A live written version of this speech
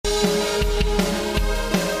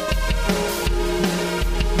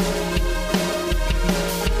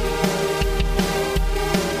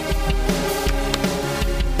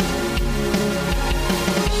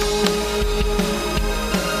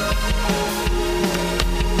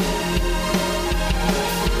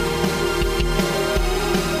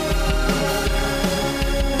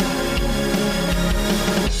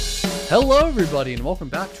Hello everybody and welcome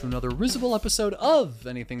back to another risible episode of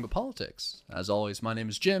Anything But Politics. As always, my name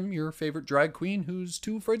is Jim, your favorite drag queen who's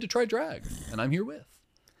too afraid to try drag, and I'm here with...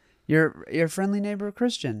 Your friendly neighbor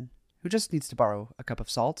Christian, who just needs to borrow a cup of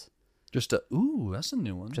salt. Ooh, that's a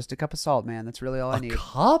new one. Just a cup of salt, man. That's really all I need. A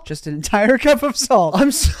cup? Just an entire cup of salt.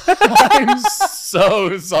 I'm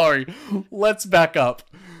so sorry. Let's back up.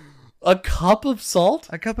 A cup of salt?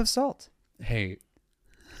 A cup of salt. Hey,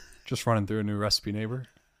 just running through a new recipe, neighbor.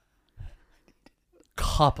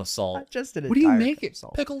 Cup of salt. Just an what do you entire make cup it? of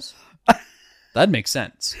salt. Pickles? That makes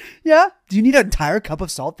sense. Yeah? Do you need an entire cup of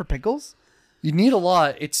salt for pickles? You need a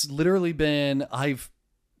lot. It's literally been...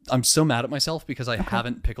 I'm so mad at myself because I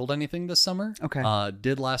haven't pickled anything this summer. Okay.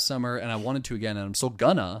 Did last summer and I wanted to again and I'm still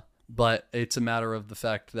gonna, but it's a matter of the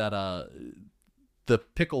fact that the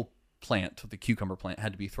pickle plant, the cucumber plant,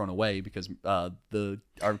 had to be thrown away because our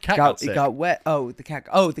cat got sick. It got wet.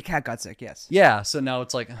 The cat got sick, yes. Yeah, so now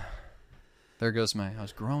it's like there goes I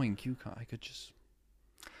was growing cucumber.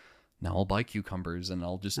 Now I'll buy cucumbers and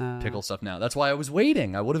I'll just pickle stuff now. That's why I was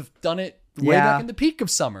waiting. I would have done it way back in the peak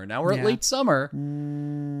of summer. Now we're at late summer.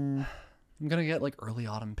 I'm going to get like early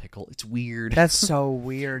autumn pickle. It's weird. That's so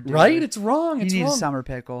weird, dude. Right? It's wrong. You need a summer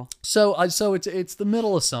pickle. So it's the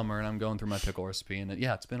middle of summer and I'm going through my pickle recipe and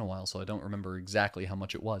it's been a while, so I don't remember exactly how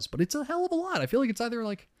much it was, but it's a hell of a lot. I feel like it's either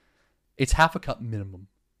like it's half a cup minimum.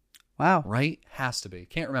 Wow. Right? Has to be.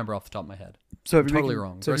 Can't remember off the top of my head. So I'm totally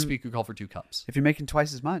wrong. The recipe could call for 2 cups. If you're making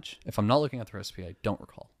twice as much. If I'm not looking at the recipe, I don't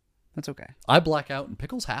recall. That's okay. I black out and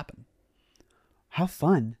pickles happen. How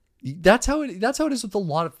fun. That's how it is with a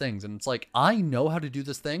lot of things. And it's like, I know how to do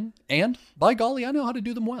this thing. And by golly, I know how to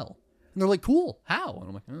do them well. And they're like, cool. How? And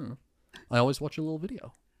I'm like, I always watch a little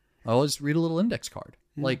video. I always read a little index card.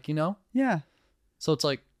 Yeah. Like, Yeah. So it's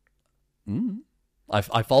like,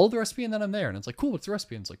 I follow the recipe and then I'm there. And it's like, cool, what's the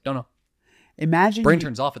recipe? And it's like, no. Brain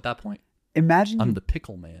turns off at that point. I'm the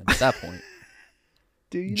pickle man at that point.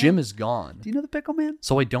 Jim is gone. Do you know the pickle man?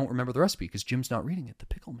 So I don't remember the recipe because Jim's not reading it. The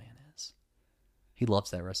pickle man is. He loves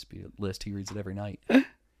that recipe list. He reads it every night.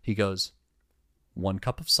 He goes, 1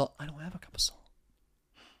 cup of salt. I don't have a cup of salt.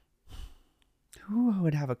 Who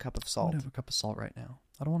would have a cup of salt? I don't have a cup of salt right now.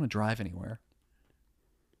 I don't want to drive anywhere.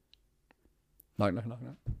 Knock.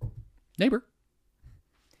 Neighbor.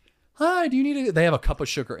 Hi, do you need it? They have a cup of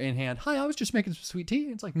sugar in hand. Hi, I was just making some sweet tea.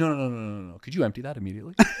 It's like, no. Could you empty that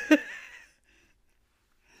immediately?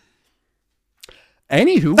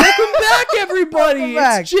 Anywho, welcome back, everybody.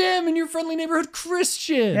 It's Jim and your friendly neighborhood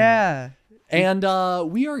Christian. Yeah. And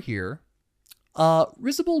we are here.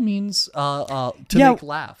 Risible means to make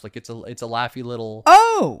laugh. Like it's a laughy little.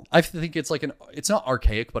 Oh. I think it's like it's not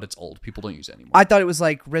archaic, but it's old. People don't use it anymore. I thought it was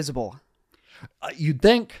like risible. You'd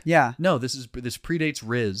think. Yeah. No, this predates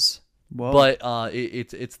Riz. Whoa. But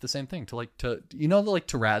it's the same thing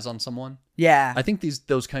to razz on someone. Yeah. I think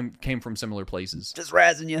those came from similar places. Just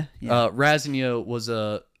razzing you. Yeah. Razzing you was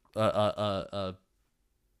a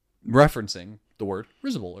referencing the word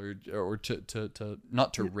risible or to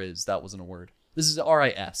not to riz. That wasn't a word. This is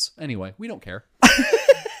RIS. Anyway, we don't care.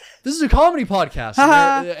 This is a comedy podcast,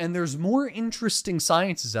 and there's more interesting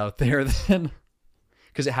sciences out there than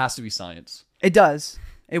because it has to be science. It does.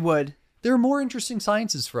 It would. There are more interesting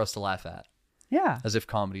sciences for us to laugh at. Yeah. As if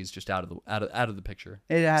comedy is just out of the picture.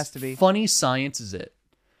 It has to be. Funny science is it.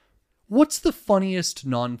 What's the funniest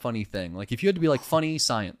non-funny thing? Like if you had to be like funny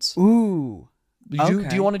science. Ooh. Do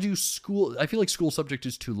you want to do school? I feel like school subject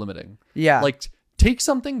is too limiting. Yeah. Like take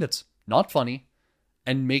something that's not funny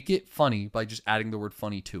and make it funny by just adding the word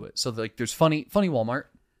funny to it. So like there's funny Walmart.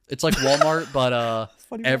 It's like Walmart, but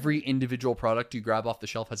every individual product you grab off the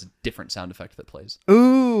shelf has a different sound effect that plays.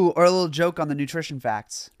 Ooh, or a little joke on the nutrition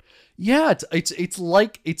facts. Yeah, it's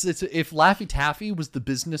like if Laffy Taffy was the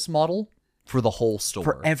business model for the whole store.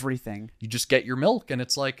 For everything. You just get your milk and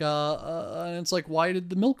it's like why did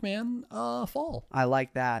the milkman fall? I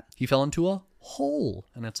like that. He fell into a hole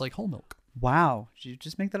and it's like whole milk. Wow. Did you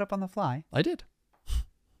just make that up on the fly? I did.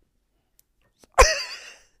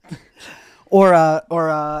 Or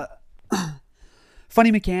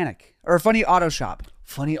funny mechanic or funny auto shop.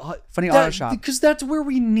 Funny auto shop. Because that's where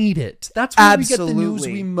we need it. That's where Absolutely. we get the news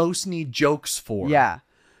we most need jokes for. Yeah.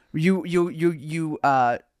 You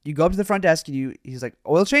go up to the front desk and he's like,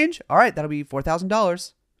 oil change? All right, that'll be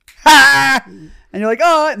 $4,000. And you're like,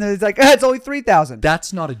 oh, and then it's like, it's only 3,000.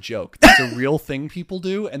 That's not a joke. That's a real thing people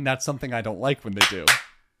do, and that's something I don't like when they do.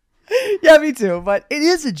 Yeah, me too. But it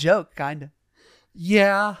is a joke, kind of.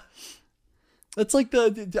 Yeah. It's like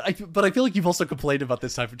but I feel like you've also complained about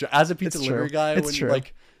this type of joke. As a pizza delivery guy, when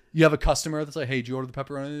like you have a customer that's like, hey, did you order the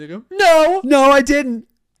pepperoni? And they go, No, I didn't.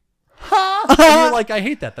 Ha! And you're like, I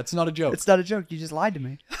hate that. That's not a joke. It's not a joke. You just lied to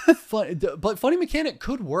me. But Funny Mechanic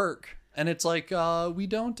could work. And it's like, we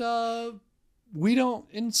don't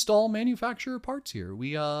install manufacturer parts here.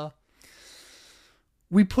 We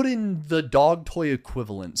put in the dog toy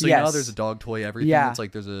equivalent. So you know there's a dog toy everything. Yeah. It's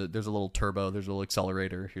like there's a little turbo, there's a little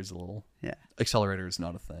accelerator. Here's a little accelerator is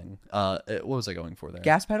not a thing. What was I going for there?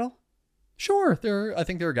 Gas pedal? Sure. I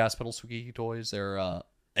think there are gas pedal squeaky toys. There are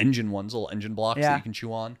engine ones, little engine blocks that you can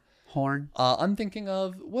chew on. Horn. I'm thinking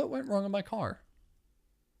of what went wrong in my car.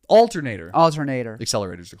 Alternator.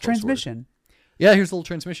 Accelerators are close transmission. Word. Yeah, here's a little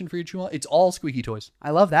transmission for you to chew on. It's all squeaky toys.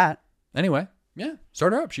 I love that. Anyway, yeah.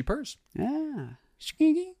 Start her up. She purrs. Yeah.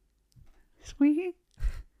 Squeaky. Squeaky.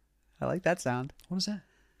 I like that sound. What is that?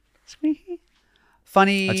 Squeaky.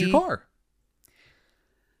 Funny. That's your car.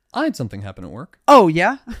 I had something happen at work. Oh,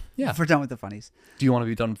 yeah? Yeah. We're done with the funnies. Do you want to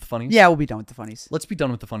be done with the funnies? Yeah, we'll be done with the funnies. Let's be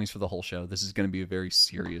done with the funnies for the whole show. This is going to be a very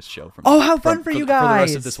serious show. How fun for you guys. For the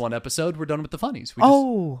rest of this one episode, we're done with the funnies.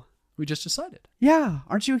 We just decided. Yeah.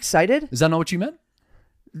 Aren't you excited? Is that not what you meant?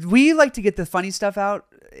 We like to get the funny stuff out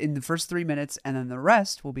in the first 3 minutes, and then the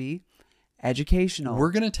rest will be educational. We're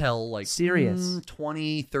going to tell like serious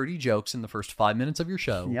 20, 30 jokes in the first 5 minutes of your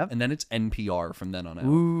show. Yep. And then it's NPR from then on out.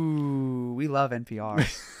 Ooh, we love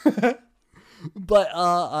NPR. But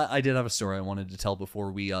I did have a story I wanted to tell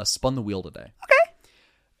before we spun the wheel today.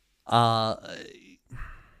 Okay.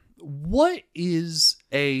 What is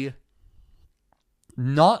a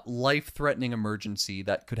not life-threatening emergency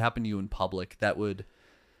that could happen to you in public that would...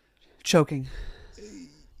 Choking.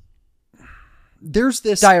 There's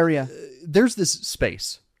this... Diarrhea. There's this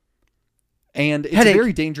space. And it's Headache. a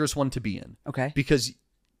very dangerous one to be in. Okay. Because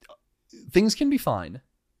things can be fine.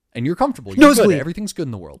 And you're comfortable. You're good. Everything's good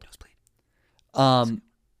in the world.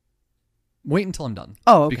 Wait until I'm done.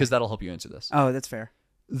 Oh, okay. Because that'll help you answer this. Oh, that's fair.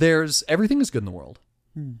 There's everything is good in the world.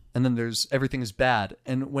 And then there's everything is bad.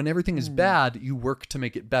 And when everything is bad, you work to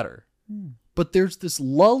make it better. But there's this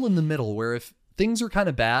lull in the middle where if things are kind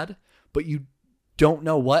of bad, but you don't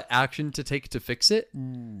know what action to take to fix it,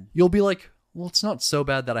 you'll be like, well, it's not so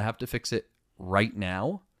bad that I have to fix it right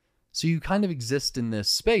now. So you kind of exist in this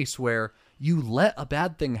space where you let a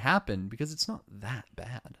bad thing happen because it's not that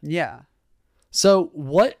bad. Yeah. So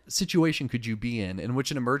what situation could you be in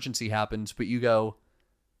which an emergency happens, but you go,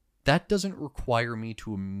 that doesn't require me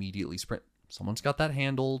to immediately sprint. Someone's got that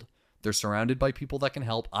handled. They're surrounded by people that can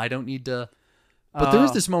help. I don't need to. But there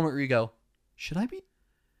is this moment where you go, should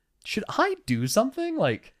I do something?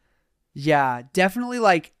 Like, yeah, definitely.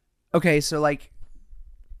 Like, okay, so like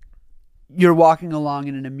you're walking along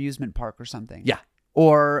in an amusement park or something. Yeah.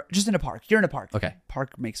 Or just in a park. You're in a park. Okay.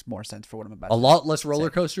 Park makes more sense for what I'm about to say. A lot less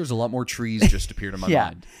roller coasters, a lot more trees just appeared in my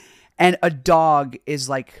mind. And a dog is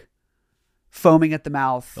like foaming at the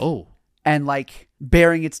mouth. Oh. And like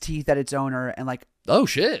baring its teeth at its owner and like, oh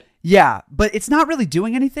shit. Yeah, but it's not really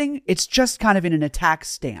doing anything. It's just kind of in an attack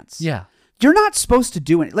stance. Yeah. You're not supposed to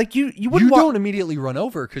do it. Like you wouldn't. You don't immediately run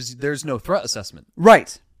over because there's no threat assessment.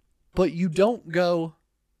 Right. But you don't go,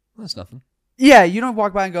 that's nothing. Yeah, you don't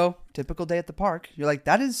walk by and go, typical day at the park. You're like,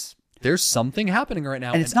 there's something happening right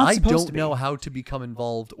now, and it's not I supposed to don't know how to become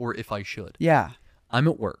involved or if I should. Yeah. I'm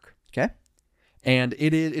at work. Okay. And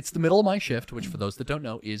it's the middle of my shift, which for those that don't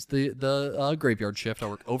know is the graveyard shift. I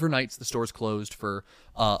work overnights. The store's closed for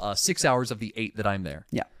 6 hours of the 8 that I'm there.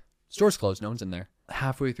 Yeah. Store's closed. No one's in there.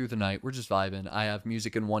 Halfway through the night, we're just vibing. I have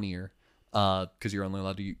music in one ear because you're only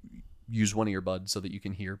allowed to use one earbud so that you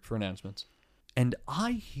can hear for announcements. And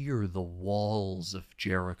I hear the walls of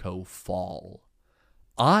Jericho fall.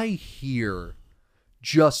 I hear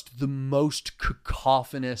just the most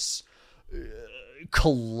cacophonous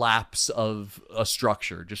collapse of a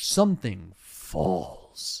structure. Just something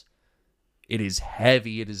falls. It is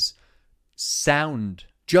heavy. It is sound.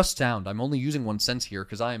 Just sound. I'm only using one sense here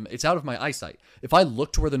because it's out of my eyesight. If I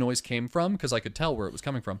looked where the noise came from, because I could tell where it was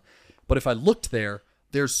coming from, but if I looked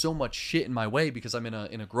there's so much shit in my way because I'm in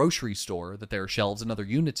a grocery store that there are shelves and other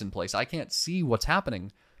units in place. I can't see what's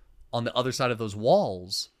happening on the other side of those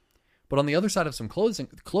walls. But on the other side of some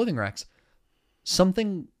clothing racks,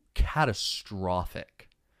 something catastrophic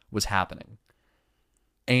was happening.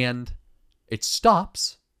 And it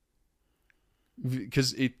stops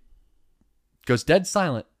because it goes dead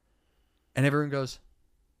silent. And everyone goes,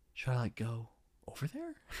 should I go over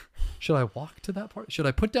there? Should I walk to that part? Should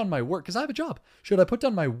I put down my work? Because I have a job. Should I put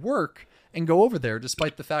down my work and go over there,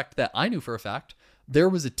 despite the fact that I knew for a fact there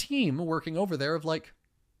was a team working over there of like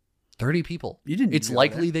 30 people. You didn't. It's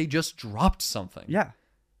likely they just dropped something. Yeah.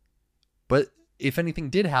 But if anything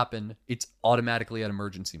did happen, it's automatically at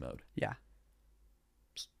emergency mode. Yeah.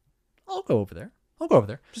 I'll go over there.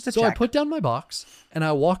 Just to so check. I put down my box and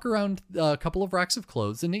I walk around a couple of racks of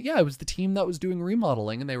clothes. And it was the team that was doing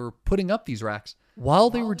remodeling and they were putting up these racks.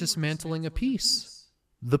 While they were dismantling a piece,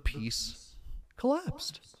 the piece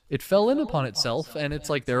collapsed. It fell in upon itself and it's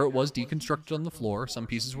like there it was deconstructed on the floor. Some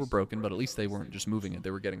pieces were broken, but at least they weren't just moving it.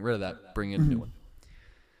 They were getting rid of that, bringing in a new one.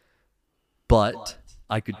 But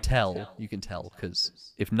I could tell, you can tell,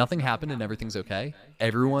 because if nothing happened and everything's okay,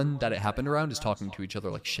 everyone that it happened around is talking to each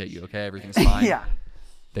other like, shit, you okay? Everything's fine. Yeah.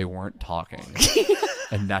 They weren't talking.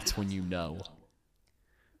 And that's when you know.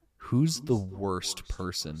 Who's the worst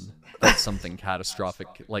person that something catastrophic,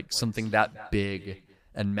 like something that big,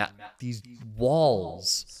 and these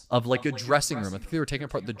walls of like a dressing room. I think they were taking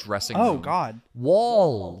apart the dressing room. Oh, God.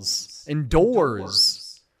 Walls and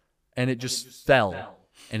doors. And it just fell.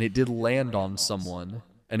 And it did land on someone,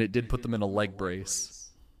 and it did put them in a leg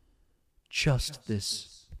brace. Just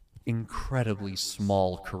this incredibly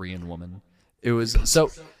small Korean woman. It was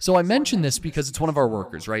so I mentioned this because it's one of our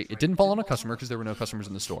workers, right? It didn't fall on a customer because there were no customers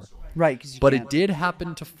in the store. Right. But it did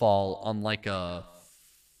happen to fall on like a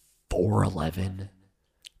 4'11"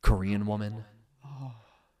 Korean woman.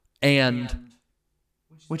 And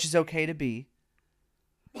which is okay to be.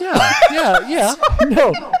 Yeah.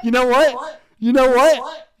 No, you know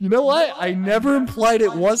what? I never implied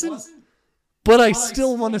it wasn't, but I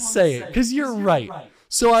still want to say it because you're right.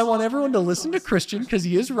 So I want everyone to listen to Christian because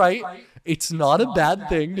he is right. It's not a bad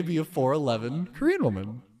thing to be a 4'11" Korean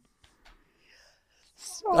woman.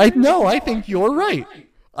 I think you're right.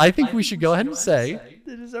 I think we should go ahead and say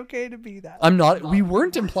it is okay to be that. We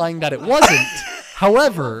weren't implying that it wasn't.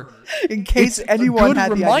 However, in case anyone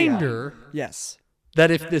had the idea. Reminder. Yes. That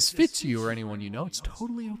if this fits you or anyone you know, it's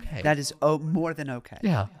totally okay. That is more than okay.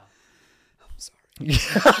 Yeah. I'm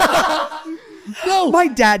sorry. No. My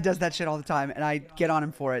dad does that shit all the time, and I get on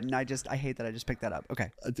him for it, and I hate that I just picked that up. Okay.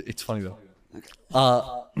 It's funny, though.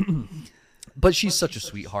 Okay. But she's such a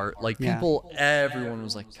sweetheart. Like, everyone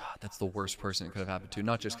was like, God, that's the worst person it could have happened to.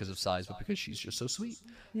 Not just because of size, but because she's just so sweet.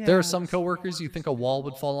 Yeah. There are some coworkers you think a wall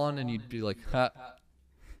would fall on, and you'd be like,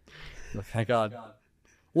 thank God.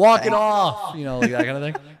 Walk it off, like that kind of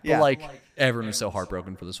thing. Yeah. But like everyone was so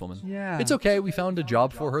heartbroken for this woman. Yeah. It's okay. We found a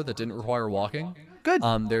job for her that didn't require walking. Good.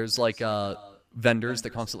 There's like vendors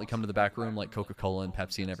that constantly come to the back room, like Coca-Cola and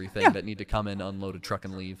Pepsi and everything, that need to come in, unload a truck,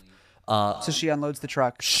 and leave. So she unloads the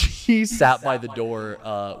truck. She sat by the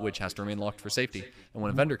door, which has to remain locked for safety. And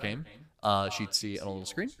when a vendor came, she'd see it on a little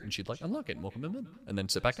screen, and she'd like unlock it and welcome him in, and then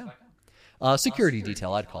sit back down. Security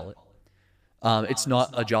detail, I'd call it. It's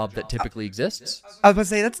not a job that typically exists. I was going to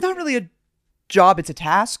say, that's not really a job. It's a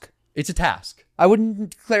task. It's a task. I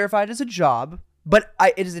wouldn't clarify it as a job, but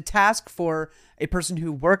it is a task for a person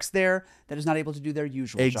who works there that is not able to do their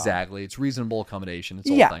usual job. Exactly. It's reasonable accommodation. It's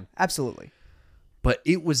the whole thing. Absolutely. But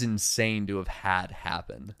it was insane to have had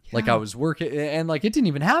happen. Yeah. Like I was working, and like it didn't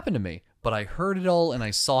even happen to me, but I heard it all and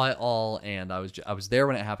I saw it all, and I was there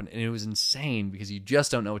when it happened, and it was insane because you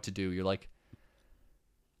just don't know what to do. You're like,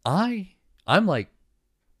 I'm like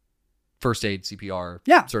first aid CPR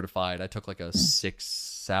certified. I took like a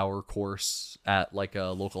 6-hour course at like a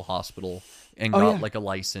local hospital and got like a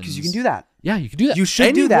license. Because you can do that. Yeah, you can do that. You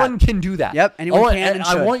should do that. Anyone can do that. Yep, anyone can and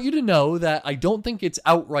should. I want you to know that I don't think it's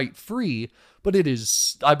outright free, but it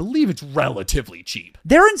is, I believe it's relatively cheap.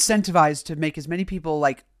 They're incentivized to make as many people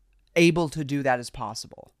like able to do that as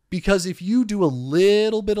possible. Because if you do a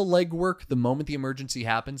little bit of legwork the moment the emergency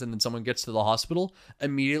happens and then someone gets to the hospital,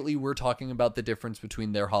 immediately we're talking about the difference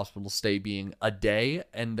between their hospital stay being a day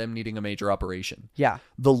and them needing a major operation. Yeah.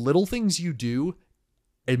 The little things you do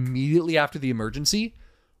immediately after the emergency,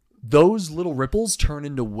 those little ripples turn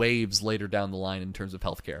into waves later down the line in terms of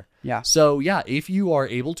healthcare. Yeah. So yeah, if you are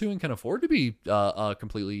able to and can afford to be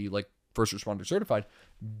completely like first responder certified,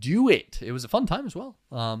 do it. It was a fun time as well.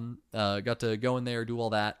 Got to go in there, do all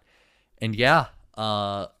that. And yeah,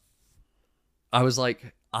 I was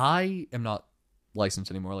like, I am not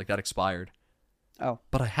licensed anymore. Like that expired. Oh.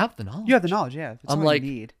 But I have the knowledge. You have the knowledge, yeah. It's I'm all like,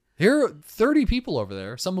 you need. Here are 30 people over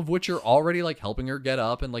there, some of which are already like helping her get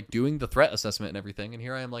up and like doing the threat assessment and everything. And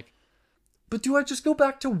here I am like, but do I just go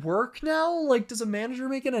back to work now? Like, does a manager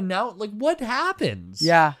make an announcement? Like, what happens?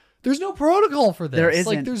 Yeah. There's no protocol for this. There isn't.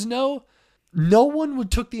 Like, there's no one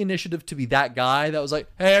took the initiative to be that guy that was like,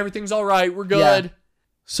 hey, everything's all right. We're good. Yeah.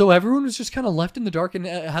 So everyone was just kind of left in the dark and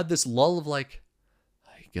had this lull of like,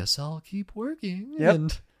 guess I'll keep working. Yep.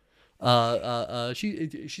 And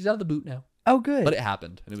she's out of the boot now. Oh, good. But it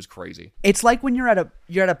happened, and it was crazy. It's like when you're at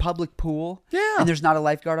a public pool, Yeah. and there's not a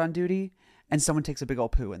lifeguard on duty, and someone takes a big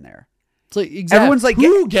old poo in there. It's like exactly. Everyone's like,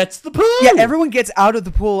 who gets the poo? Yeah, everyone gets out of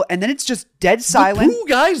the pool, and then it's just dead silent. The poo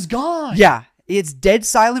guy's gone. Yeah, it's dead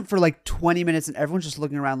silent for like 20 minutes, and everyone's just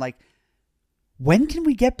looking around like, when can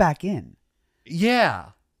we get back in?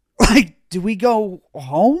 Yeah. Like, do we go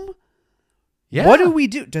home? Yeah. What do we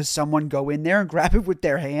do? Does someone go in there and grab it with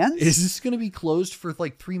their hands? Is this going to be closed for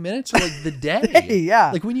like 3 minutes or like the day?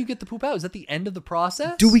 Yeah. Like when you get the poop out, is that the end of the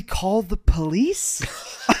process? Do we call the police?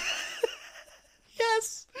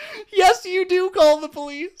 Yes. Yes, you do call the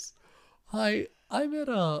police. I'm at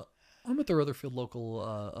the Rutherford local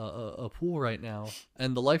a pool right now,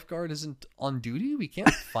 and the lifeguard isn't on duty. We can't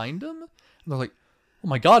find him. And they're like, "Oh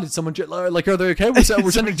my god, did someone like? Are they okay? We're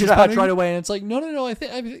sending dispatch right away." And it's like, no. I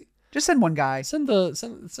think Just send one guy. send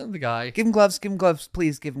the guy. Give him gloves. Give him gloves.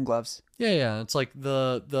 Please give him gloves. Yeah. It's like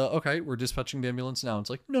the okay, we're dispatching the ambulance now. It's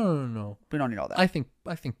like no. We don't need all that. I think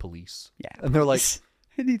police. Yeah. And they're like,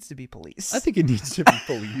 it needs to be police. I think it needs to be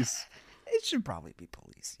police. It should probably be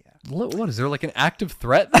police, yeah. What is there like an active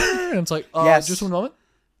threat there? And it's like, Yes. Just 1 moment.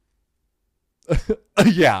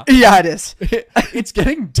 Yeah. Yeah, it is. It's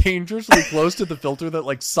getting dangerously close to the filter that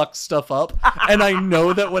like sucks stuff up. And I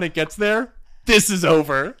know that when it gets there, this is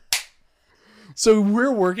over. So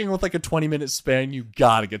we're working with like a 20-minute span. You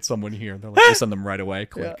got to get someone here. They're like, we'll send them right away.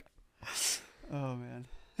 Click. Oh, man.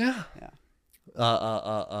 Yeah.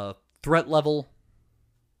 Yeah. Threat level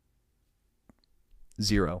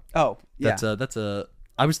 0. Oh, yeah. That's a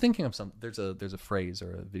I was thinking of some there's a phrase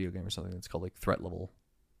or a video game or something that's called like threat level.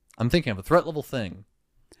 I'm thinking of a threat level thing.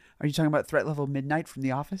 Are you talking about Threat Level Midnight from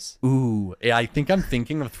The Office? Ooh, yeah, I think I'm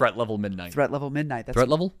thinking of threat level midnight. Threat Level Midnight. That's Threat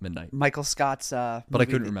level midnight. Michael Scott's But I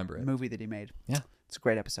couldn't remember it. movie that he made. Yeah. It's a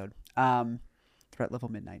great episode. Threat Level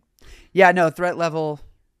Midnight. Yeah, no, Threat Level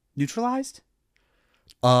Neutralized?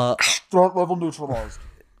 Threat level neutralized.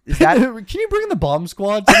 Is that Can you bring in the bomb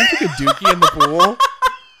squad? Someone took a dookie in the pool.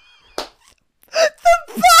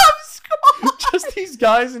 Just these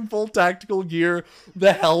guys in full tactical gear,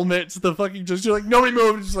 the helmets, the fucking just you're like nobody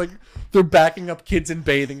move. Just like they're backing up kids in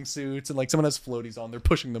bathing suits, and like someone has floaties on. They're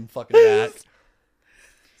pushing them fucking back.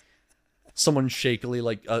 Someone shakily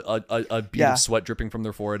like a bead of sweat dripping from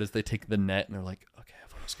their forehead as they take the net, and they're like, "Okay,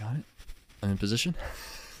 I've almost got it. I'm in position."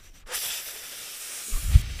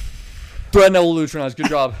 Threat level neutralized. Good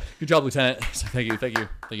job, Lieutenant. Thank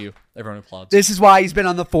you. Everyone applauds. This is why he's been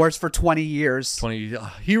on the force for 20 years. 20.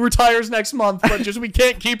 He retires next month, but just we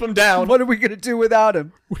can't keep him down. What are we going to do without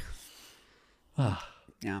him? Yeah.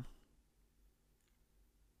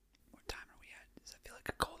 What time are we at? Does that feel like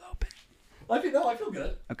a cold open? I feel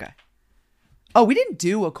good. Okay. Oh, we didn't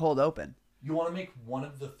do a cold open. You want to make one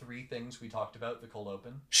of the 3 things we talked about the cold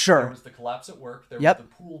open? Sure. There was the collapse at work. There Yep. was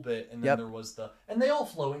the pool bit, and then there was and they all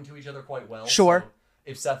flow into each other quite well. Sure. So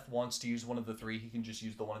if Seth wants to use one of the 3, he can just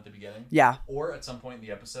use the one at the beginning. Yeah. Or at some point in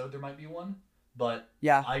the episode, there might be one. But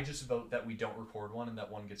Yeah. I just vote that we don't record one and that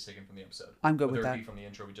one gets taken from the episode. I'm good with Whether that. it be from the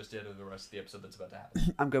intro we just did or the rest of the episode that's about to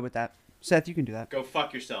happen. I'm good with that. Seth, you can do that. Go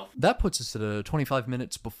fuck yourself. That puts us at 25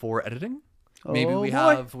 minutes before editing. Maybe Oh, we boy.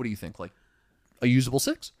 have, what do you think, like a usable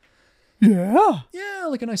 6? Yeah. Yeah,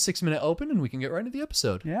 like a nice 6-minute open, and we can get right into the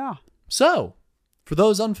episode. Yeah. So, for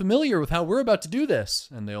those unfamiliar with how we're about to do this,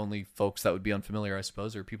 and the only folks that would be unfamiliar, I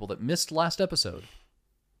suppose, are people that missed last episode.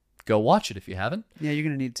 Go watch it if you haven't. Yeah, you're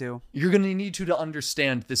going to need to. You're going to need to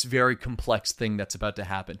understand this very complex thing that's about to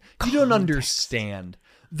happen. You don't understand.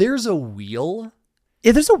 There's a wheel.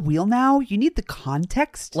 Yeah, there's a wheel now. You need the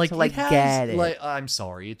context to it has, get it. Like, I'm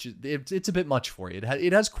sorry, it's a bit much for you.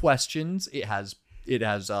 It has questions. It has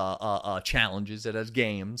challenges. It has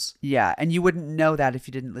games. Yeah, and you wouldn't know that if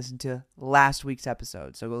you didn't listen to last week's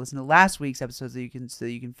episode. So go listen to last week's episode so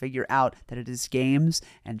you can figure out that it is games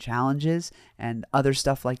and challenges and other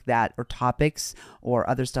stuff like that, or topics or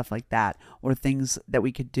other stuff like that, or things that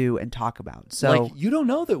we could do and talk about. So like, you don't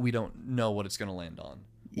know that we don't know what it's going to land on.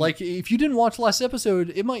 Like, if you didn't watch last episode,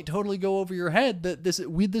 it might totally go over your head that this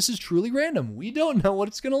is truly random. We don't know what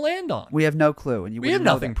it's going to land on. we have no clue, and you We wouldn't have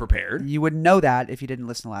know nothing that. prepared. You wouldn't know that if you didn't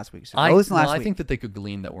listen to last week. So go listen to last I week. think that they could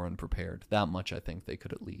glean that we're unprepared. That much I think they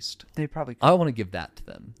could at least. They probably could. I want to give that to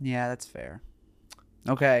them. Yeah, that's fair.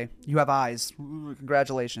 Okay, you have eyes. Ooh,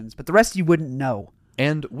 congratulations. But the rest you wouldn't know.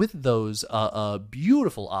 And with those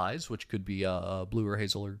beautiful eyes, which could be blue or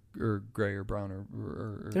hazel or gray or brown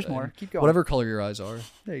or There's more. Keep going. Whatever color your eyes are.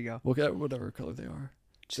 There you go. Whatever color they are.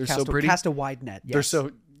 They're Cast so pretty. Cast a wide net. Yes. They're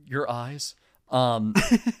so your eyes.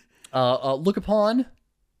 Look upon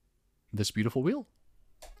this beautiful wheel.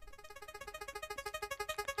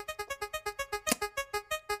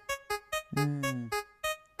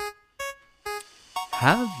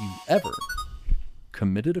 Have you ever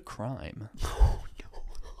committed a crime?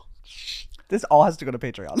 This all has to go to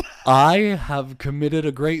Patreon. I have committed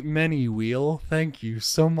a great many, Wheel. Thank you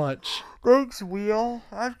so much. Thanks, Wheel.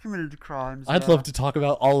 I've committed crimes. I'd love to talk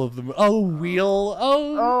about all of them. Oh, Wheel.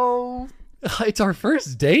 Oh. It's our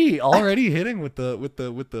first date already hitting with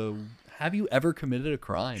the have you ever committed a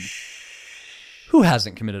crime? Who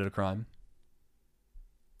hasn't committed a crime?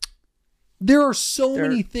 There are so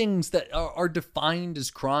many things that are defined as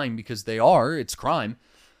crime because it's crime.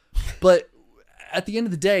 But at the end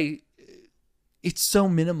of the day, it's so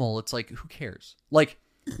minimal. It's like, who cares? Like,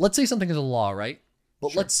 let's say something is a law, right?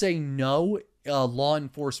 But let's say no law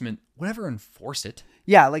enforcement would ever enforce it.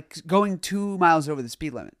 Yeah, like going 2 miles over the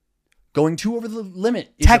speed limit. Going 2 over the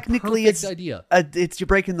limit is technically a perfect idea. It's you're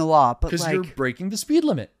breaking the law, but because you're breaking the speed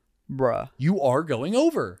limit. Bruh. You are going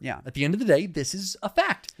over. Yeah. At the end of the day, this is a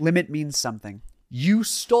fact. Limit means something. You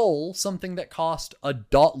stole something that cost a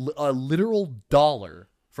literal $1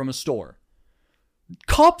 from a store.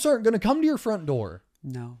 Cops aren't going to come to your front door.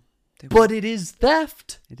 No. But it is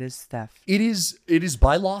theft. It is theft. It is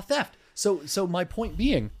by law theft. So my point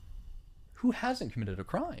being, who hasn't committed a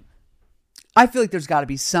crime? I feel like there's got to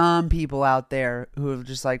be some people out there who have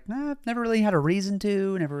just like, never really had a reason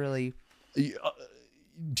to, never really.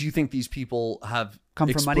 Do you think these people have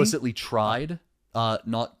explicitly tried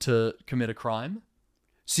not to commit a crime?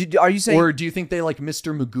 So are you saying, or do you think they like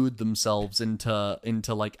Mr. Magoo'd themselves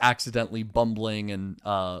into like accidentally bumbling and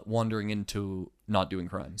wandering into not doing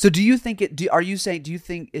crime? So do you think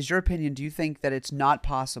is your opinion, do you think that it's not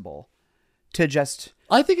possible to just...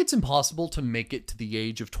 I think it's impossible to make it to the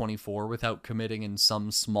age of 24 without committing in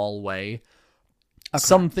some small way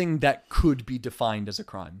something that could be defined as a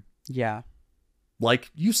crime. Yeah.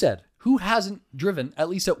 Like you said, who hasn't driven, at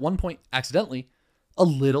least at one point accidentally, a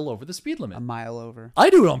little over the speed limit? A mile over.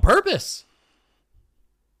 I do it on purpose.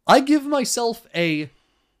 I give myself a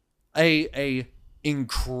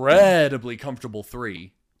incredibly comfortable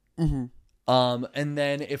 3. Mm-hmm. And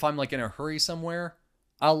then if I'm like in a hurry somewhere,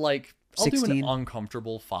 I'll do an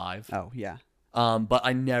uncomfortable 5. Oh, yeah. But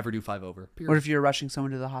I never do 5 over. Period. What if you're rushing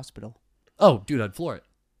someone to the hospital? Oh, dude, I'd floor it.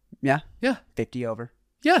 Yeah? Yeah. 50 over.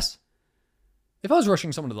 Yes. If I was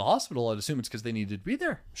rushing someone to the hospital, I'd assume it's because they needed to be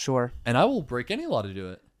there. Sure. And I will break any law to do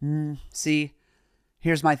it. See,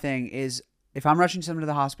 here's my thing is if I'm rushing someone to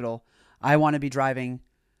the hospital, I want to be driving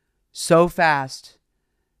so fast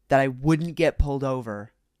that I wouldn't get pulled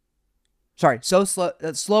over. Sorry, so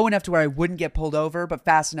slow enough to where I wouldn't get pulled over, but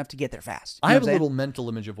fast enough to get there fast. I have a little mental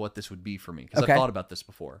image of what this would be for me because Okay. I've thought about this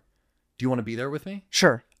before. Do you want to be there with me?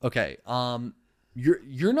 Sure. Okay.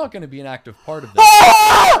 You're not going to be an active part of this.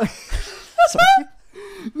 Sorry.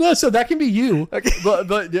 No, so that can be you. Okay. But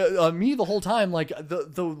me the whole time, like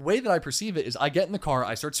the way that I perceive it is I get in the car,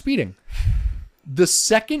 I start speeding. The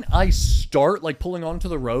second I start like pulling onto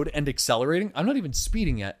the road and accelerating, I'm not even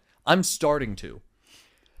speeding yet. I'm starting to.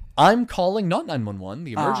 I'm calling not 911,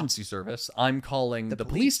 the emergency service. I'm calling the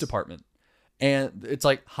police department. And it's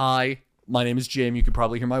like, hi, my name is Jim. You can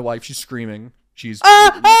probably hear my wife. She's screaming. She's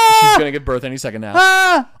going to give birth any second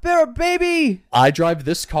now. Baby. I drive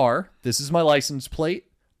this car. This is my license plate.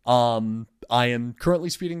 I am currently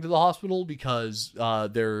speeding to the hospital because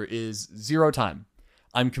there is 0 time.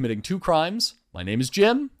 I'm committing 2 crimes. My name is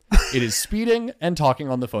Jim. It is speeding and talking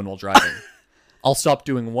on the phone while driving. I'll stop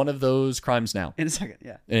doing one of those crimes now. In a second,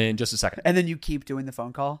 yeah. In just a second. And then you keep doing the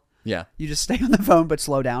phone call? Yeah. You just stay on the phone but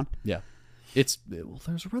slow down? Yeah. There's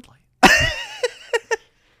a red light.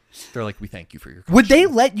 They're like, we thank you for your caution.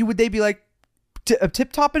 Would they be like,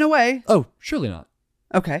 tip-topping away? Oh, surely not.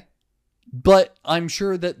 Okay. But I'm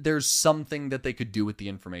sure that there's something that they could do with the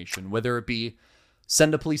information, whether it be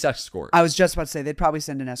send a police escort. I was just about to say, they'd probably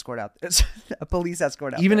send an escort out. A police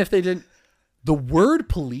escort out. Even if they didn't. The word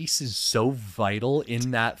police is so vital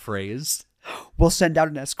in that phrase. We'll send out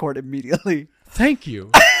an escort immediately. Thank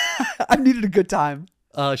you. I needed a good time.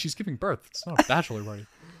 She's giving birth. It's not a bachelor party.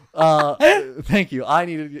 Thank you.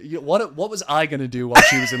 What was I going to do while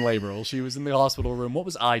she was in labor? While she was in the hospital room, what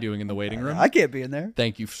was I doing in the waiting room? I can't be in there.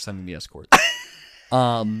 Thank you for sending the escort.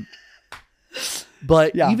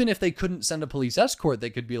 But yeah. Even if they couldn't send a police escort,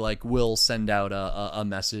 they could be like, we'll send out a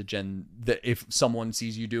message, and if someone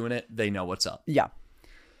sees you doing it, they know what's up. Yeah.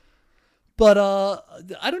 But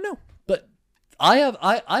I don't know. But I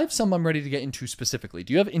have some I'm ready to get into specifically.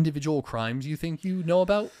 Do you have individual crimes you think you know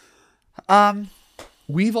about?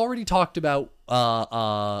 We've already talked about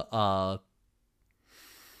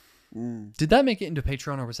Did that make it into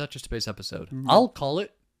Patreon, or was that just a base episode? I'll call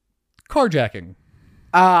it carjacking.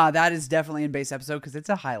 That is definitely in base episode because it's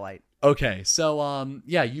a highlight. Okay, so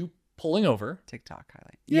yeah, you pulling over. TikTok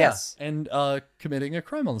highlight. Yeah, Yes. and committing a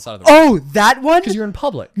crime on the side of the road. Oh, that one? Because you're in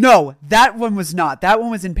public. No, that one was not. That one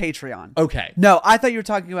was in Patreon. Okay. No, I thought you were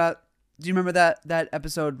talking about. Do you remember that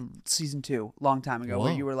episode, season 2, long time ago,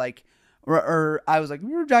 where Whoa. you were like, or I was like,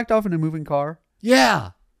 you ever jacked off in a moving car?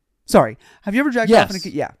 Yeah. Sorry, have you ever jacked Yes. off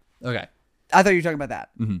in a? Yeah, Okay. I thought you were talking about that.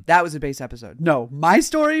 Mhm. That was a base episode. No, my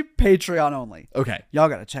story, Patreon only. Okay. Y'all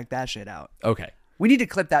gotta check that shit out. Okay. We need to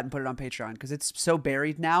clip that and put it on Patreon because it's so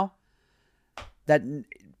buried now that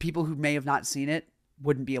people who may have not seen it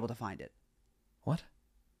wouldn't be able to find it. What?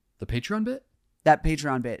 The Patreon bit? That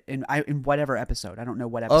Patreon bit in whatever episode. I don't know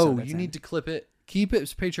what episode. Oh, that's you in. need to clip it. Keep it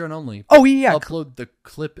as Patreon only. Oh yeah, Upload the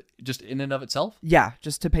clip just in and of itself? yeah,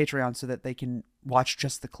 just to Patreon so that they can watch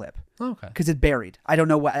just the clip Okay. because it's buried. I don't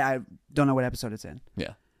know what episode it's in.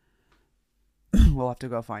 Yeah. We'll have to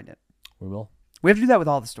go find it. We will. We have to do that with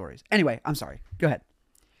all the stories. Anyway, I'm sorry. Go ahead.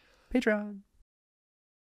 Patreon.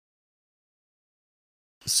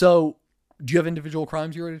 So, do you have individual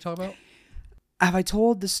crimes you're ready to talk about? Have I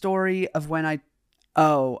told the story of when I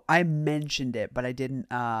mentioned it, but I didn't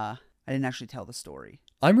actually tell the story.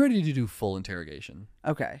 I'm ready to do full interrogation.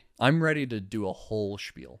 Okay. I'm ready to do a whole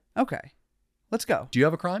spiel. Okay. Let's go. Do you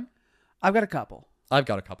have a crime? I've got a couple. I've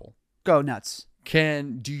got a couple. Go nuts.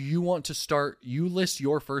 Do you want to start? You list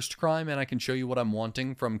your first crime and I can show you what I'm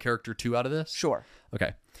wanting from character 2 out of this? Sure.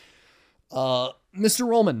 Okay. Mr.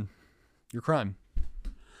 Rollman, your crime.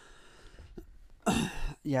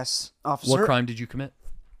 Yes, officer. What crime did you commit?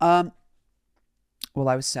 Well,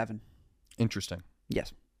 I was 7. Interesting.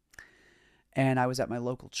 Yes. And I was at my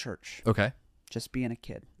local church, Okay. just being a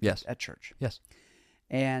kid. Yes. At church. Yes.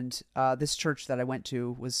 And this church that I went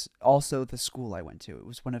to was also the school I went to. It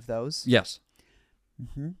was one of those. Yes.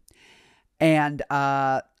 Mm-hmm. And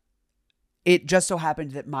it just so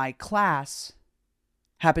happened that my class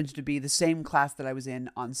happened to be the same class that I was in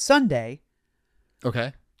on Sunday,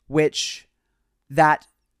 Okay. which that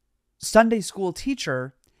Sunday school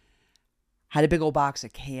teacher had a big old box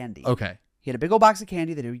of candy. Okay. He had a big old box of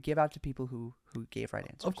candy that he would give out to people who gave right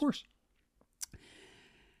answers. Of course.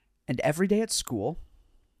 And every day at school,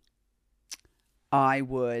 I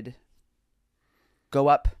would go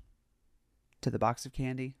up to the box of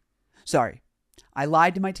candy. Sorry, I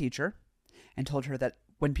lied to my teacher and told her that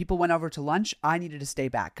when people went over to lunch, I needed to stay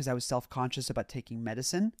back because I was self-conscious about taking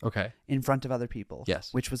medicine Okay. in front of other people.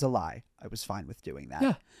 Yes. Which was a lie. I was fine with doing that.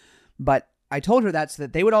 Yeah. But I told her that so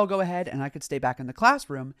that they would all go ahead and I could stay back in the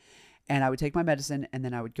classroom and I would take my medicine and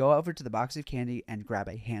then I would go over to the box of candy and grab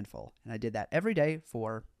a handful. And I did that every day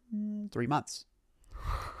for 3 months.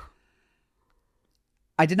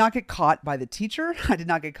 I did not get caught by the teacher. I did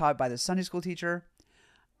not get caught by the Sunday school teacher.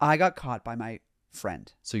 I got caught by my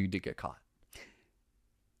friend. So you did get caught.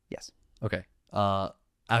 Yes. Okay.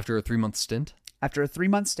 After a 3-month stint, After a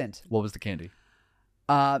 3-month stint, what was the candy?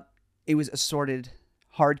 it was assorted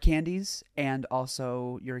hard candies and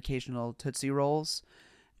also your occasional Tootsie Rolls.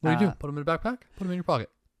 What do you do? Put them in a backpack? Put them in your pocket.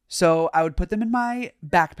 So I would put them in my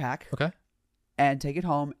backpack Okay. and take it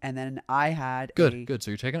home. And then I had Good.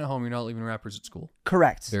 So you're taking it home. You're not leaving wrappers at school.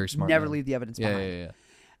 Correct. Very smart. Never man. leave the evidence Yeah, behind. yeah.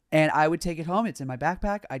 And I would take it home. It's in my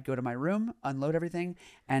backpack. I'd go to my room, unload everything.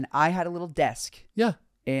 And I had a little desk Yeah,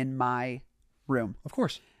 in my room. of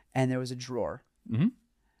course. And there was a drawer. Mm-hmm.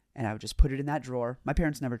 And I would just put it in that drawer. My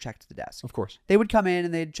parents never checked the desk. Of course. They would come in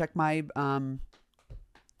and they'd check my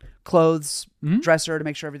clothes Mhm. dresser to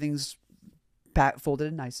make sure everything's folded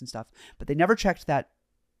and nice and stuff. But they never checked that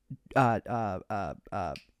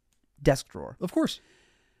desk drawer. Of course.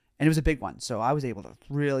 And it was a big one. So I was able to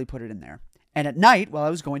really put it in there. And at night, while I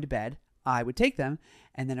was going to bed, I would take them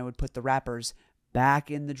and then I would put the wrappers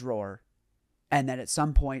back in the drawer. And then at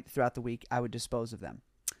some point throughout the week, I would dispose of them.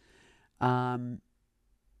 And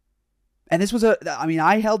this was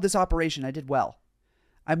I held this operation. I did well.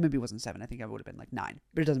 I maybe wasn't 7. I think I would have been like 9,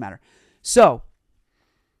 but it doesn't matter. So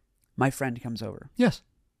my friend comes over. Yes.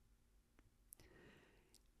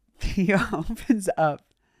 He opens up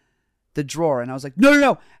the drawer and I was like,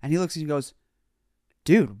 no. And he looks and he goes,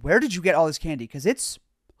 dude, where did you get all this candy? Because it's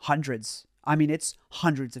hundreds. I mean, it's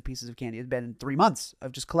hundreds of pieces of candy. It's been 3 months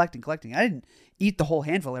of just collecting. I didn't eat the whole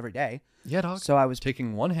handful every day. Yeah, dog. So I was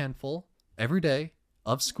taking one handful every day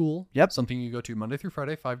of school. Yep. Something you go to Monday through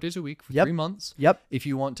Friday, 5 days a week for Yep. 3 months. Yep. If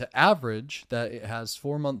you want to average that it has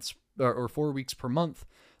 4 months or 4 weeks per month,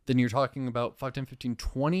 then you're talking about 5, 10, 15,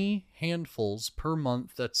 20 handfuls per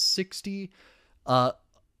month. That's 60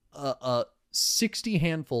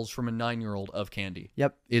 handfuls from a 9-year-old of candy.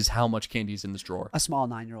 Yep. Is how much candy is in this drawer. A small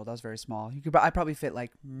 9-year-old. I was very small. I probably fit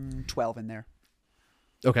like 12 in there.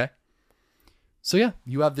 Okay. So yeah,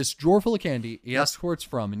 you have this drawer full of candy. He asks where it's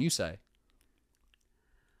from, and you say,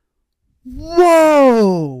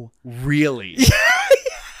 whoa. Really?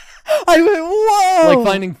 I went, whoa. Like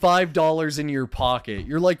finding $5 in your pocket.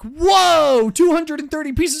 You're like, whoa,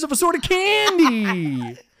 230 pieces of assorted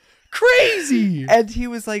candy. Crazy. And he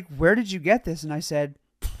was like, where did you get this? And I said,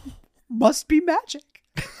 must be magic.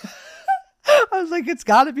 I was like, it's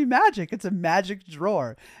got to be magic. It's a magic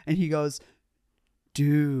drawer. And he goes,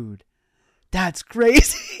 dude, that's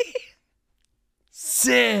crazy.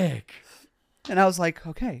 Sick. And I was like,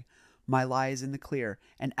 okay, my lie is in the clear.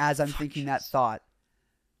 And as I'm thinking that thought,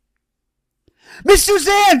 Miss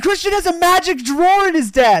Suzanne, Christian has a magic drawer in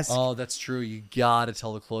his desk. Oh, that's true. You gotta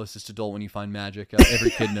tell the closest adult when you find magic.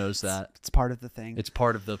 Every kid knows that. It's part of the thing. It's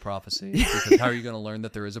part of the prophecy. Because how are you going to learn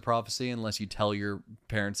that there is a prophecy unless you tell your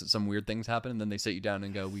parents that some weird things happen and then they sit you down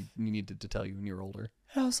and go, we needed to tell you when you're older.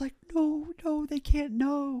 And I was like, no, they can't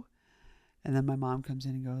know. And then my mom comes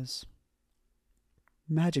in and goes,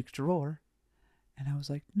 magic drawer. And I was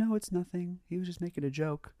like, no, it's nothing. He was just making a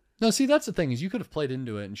joke. No, see, that's the thing is you could have played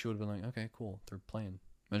into it and she would have been like, okay, cool. They're playing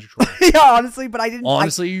magic drawer. Yeah, honestly, but I didn't.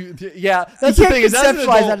 Honestly, yeah, that's the thing. Is as an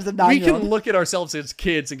conceptualize that adult, as a we 9-year-old. can look at ourselves as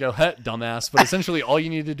kids and go, "Heh, dumbass." But essentially, all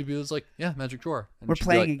you needed to do was like, "Yeah, magic drawer." And We're she'd be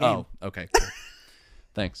playing like, a game. Oh, okay, cool.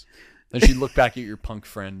 Thanks. Then she'd look back at your punk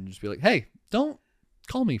friend and just be like, "Hey, don't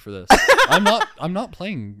call me for this. I'm not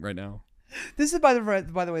playing right now." This is by the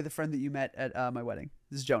way the friend that you met at my wedding.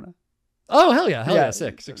 This is Jonah. Oh hell yeah,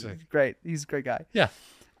 sick. Great, he's a great guy. Yeah.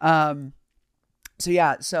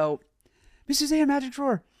 So Miss Suzanne, magic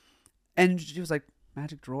drawer, and she was like,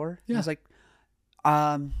 magic drawer. Yeah. I was like,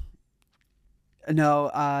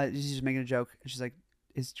 no, she's just making a joke. And she's like,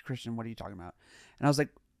 is Christian? What are you talking about? And I was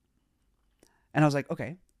like,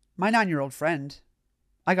 okay, my 9-year-old friend,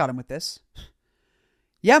 I got him with this.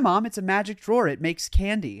 Yeah, Mom, it's a magic drawer. It makes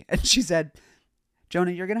candy. And she said,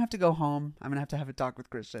 Jonah, you're gonna have to go home. I'm gonna have a talk with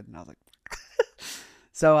Christian. And I was like,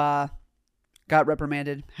 so got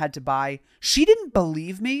reprimanded, had to buy. She didn't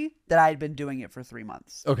believe me that I had been doing it for 3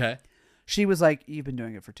 months. Okay. She was like, you've been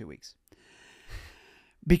doing it for 2 weeks.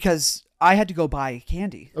 Because I had to go buy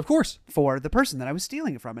candy Of course. for the person that I was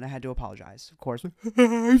stealing it from, and I had to apologize. Of course.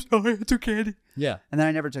 I'm sorry, I took candy. Yeah. And then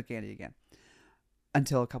I never took candy again.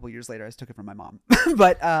 Until a couple years later, I took it from my mom.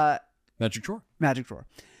 But Magic drawer. magic drawer.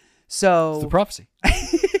 So It's the prophecy.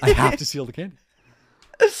 I have to steal the candy.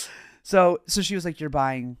 So she was like, you're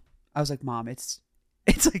buying. I was like, Mom, it's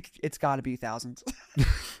got to be thousands.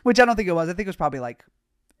 Which I don't think it was. I think it was probably like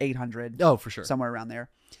 800. Oh, for sure. Somewhere around there.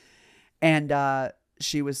 And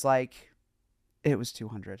she was like, it was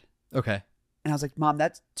 200. Okay. And I was like, Mom,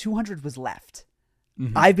 that 200 was left.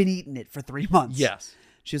 Mhm. I've been eating it for 3 months. Yes.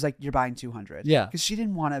 She was like, you're buying 200. Yeah. Because she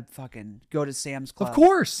didn't want to fucking go to Sam's Club. Of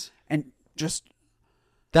course. And just.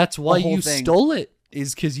 That's why whole you thing. stole it,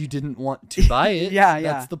 is because you didn't want to buy it. Yeah.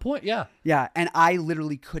 That's the point. Yeah. Yeah. And I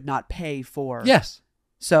literally could not pay for. Yes.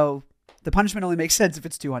 So the punishment only makes sense if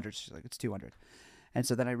it's 200. She's like, it's 200. And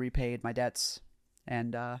so then I repaid my debts.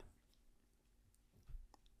 And there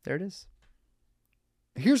it is.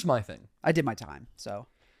 Here's my thing. I did my time. So.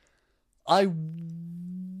 I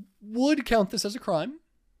would count this as a crime.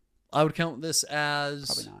 I would count this as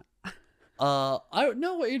Probably not.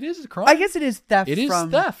 No, it is a crime. I guess it is theft. It is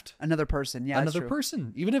from theft. Another person. Yeah. Another that's true.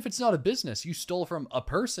 person. Even if it's not a business, you stole from a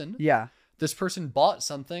person. Yeah. This person bought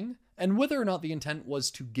something, and whether or not the intent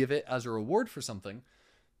was to give it as a reward for something,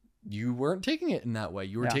 you weren't taking it in that way.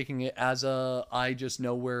 You were taking it as I just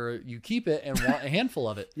know where you keep it and want a handful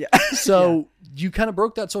of it. Yeah. So you kind of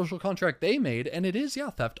broke that social contract they made, and it is,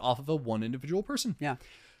 theft off of a one individual person. Yeah.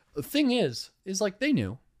 The thing is like they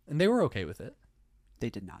knew, and they were okay with it. They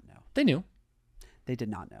did not know. They knew. They did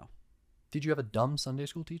not know. Did you have a dumb Sunday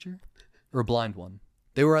school teacher? Or a blind one?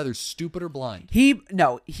 They were either stupid or blind.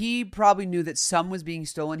 He probably knew that some was being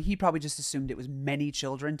stolen. He probably just assumed it was many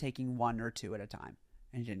children taking one or two at a time.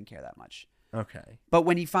 And he didn't care that much. Okay. But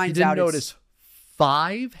when he finds He out didn't notice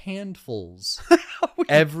 5 handfuls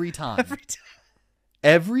every time.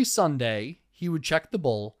 Every Sunday, he would check the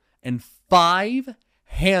bowl, and 5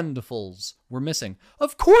 handfuls were missing.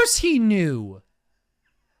 Of course he knew.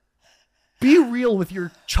 Be real with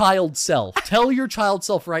your child self. Tell your child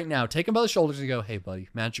self right now. Take him by the shoulders and go, hey, buddy,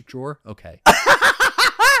 magic drawer? Okay.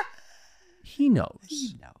 He knows.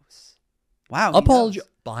 He knows. Wow. Apologize.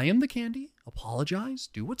 Buy him the candy. Apologize.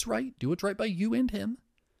 Do what's right. Do what's right by you and him.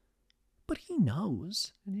 But he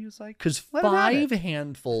knows. And he was like, because let him have 5 it.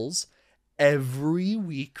 handfuls every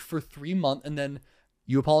week for 3 months, and then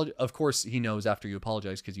you apologize. Of course, he knows after you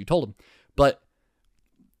apologize because you told him. But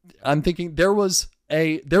I'm thinking there was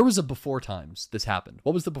a before times this happened.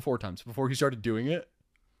 What was the before times before he started doing it?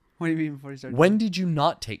 What do you mean before you started? When did you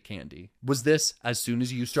not take candy? Was this as soon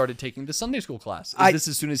as you started taking the Sunday school class? This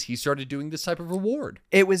as soon as he started doing this type of reward?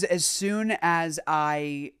 It was as soon as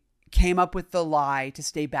I came up with the lie to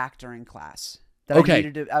stay back during class.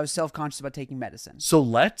 That I was self-conscious about taking medicine. So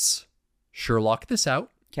let's Sherlock this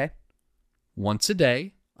out. Okay. Once a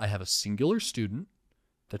day, I have a singular student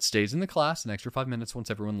that stays in the class an extra 5 minutes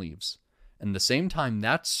once everyone leaves. And the same time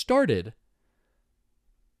that started,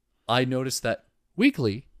 I noticed that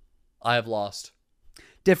weekly, I have lost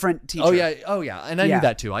different teacher. Oh yeah, and I knew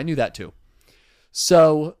that too.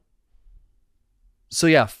 So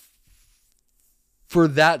yeah, for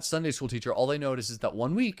that Sunday school teacher, all they notice is that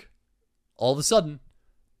 1 week, all of a sudden,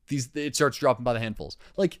 it starts dropping by the handfuls.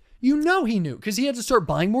 Like, he knew because he had to start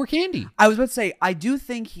buying more candy. I was about to say, I do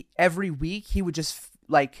think every week he would just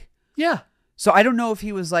yeah. So I don't know if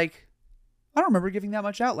he was like, I don't remember giving that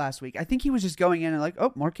much out last week. I think he was just going in and like,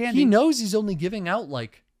 oh, more candy. He knows he's only giving out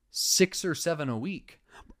like 6 or 7 a week.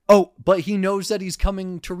 Oh, but he knows that he's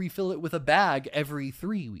coming to refill it with a bag every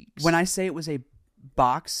 3 weeks. When I say it was a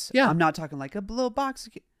box, I'm not talking like a little box,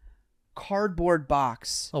 cardboard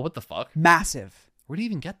box. Oh, what the fuck? Massive. Where did he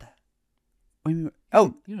even get that?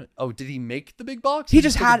 Oh, did he make the big box? He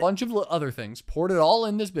just had a bunch of other things, poured it all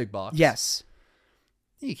in this big box. Yes.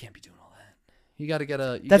 You can't be doing all that. You got to get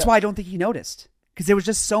a... That's why I don't think he noticed. Because there was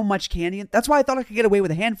just so much candy. That's why I thought I could get away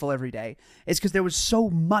with a handful every day. It's because there was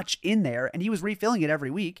so much in there, and he was refilling it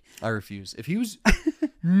every week. I refuse. If he was...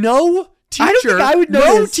 No teacher... I don't think I would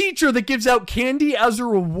notice. No teacher that gives out candy as a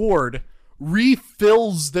reward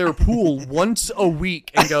refills their pool once a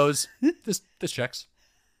week and goes, this checks.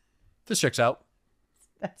 This checks out.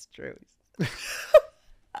 That's true.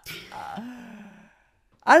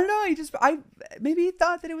 I don't know. Maybe he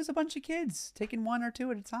thought that it was a bunch of kids taking 1 or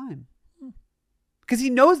 2 at a time. Because he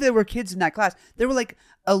knows there were kids in that class. There were like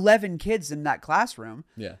 11 kids in that classroom.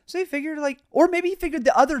 Yeah. So he figured or maybe he figured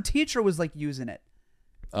the other teacher was like using it.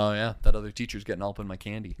 Oh yeah, that other teacher's getting all up in my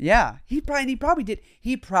candy. Yeah, he probably did.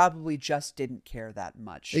 He probably just didn't care that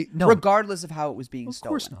much, no. Regardless of how it was being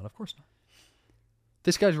stolen. Of course not.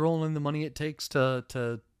 This guy's rolling in the money it takes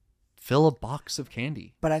to fill a box of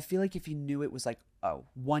candy. But I feel like if he knew it was like, oh,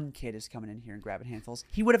 1 kid is coming in here and grabbing handfuls,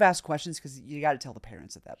 he would have asked questions because you got to tell the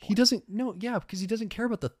parents at that point. He doesn't know, because he doesn't care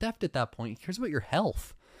about the theft at that point. He cares about your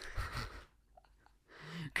health.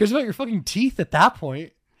 He cares about your fucking teeth at that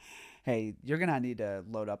point. Hey, you're going to need to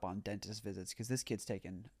load up on dentist visits because this kid's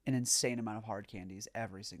taking an insane amount of hard candies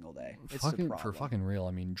every single day. It's a problem. For fucking real.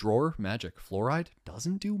 I mean, drawer magic. Fluoride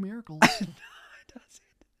doesn't do miracles. No, it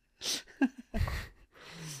doesn't.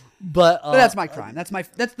 But that's my crime. That's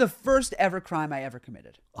the first ever crime I ever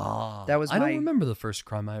committed. That was I don't remember the first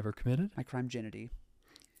crime I ever committed. My crimeginity.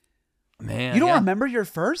 Man, you don't remember your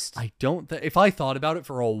first? I don't. If I thought about it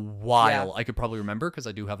for a while, I could probably remember because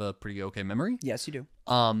I do have a pretty okay memory. Yes, you do.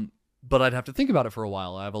 But I'd have to think about it for a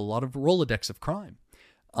while. I have a lot of Rolodex of crime.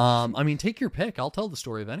 I mean, take your pick. I'll tell the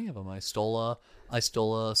story of any of them. I stole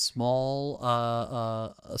a small,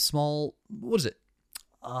 what is it?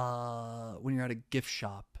 When you're at a gift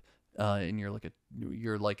shop, and you're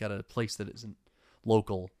like at a place that isn't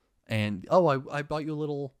local, and I bought you a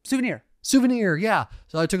little souvenir. Yeah.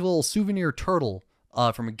 So I took a little souvenir turtle,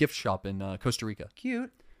 from a gift shop in Costa Rica.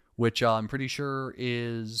 Cute. Which I'm pretty sure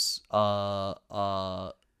is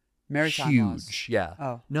Maritime huge. Laws. Yeah.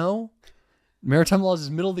 Oh. No. Maritime Laws is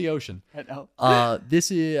middle of the ocean. I know.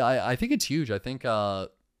 This is I think it's huge. I think not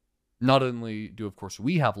only do of course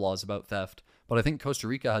we have laws about theft, but I think Costa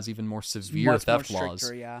Rica has even more severe theft laws.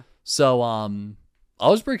 Yeah. So I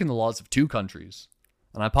was breaking the laws of 2 countries,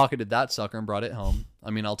 and I pocketed that sucker and brought it home.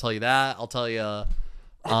 I mean, I'll tell you that. I'll tell you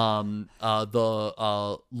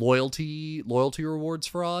the loyalty rewards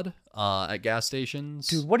fraud at gas stations.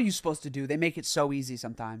 Dude, what are you supposed to do? They make it so easy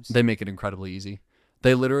sometimes. They make it incredibly easy.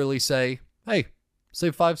 They literally say, hey,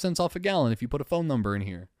 save 5 cents off a gallon if you put a phone number in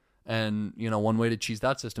here. And, one way to cheese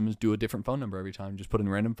that system is do a different phone number every time. Just put in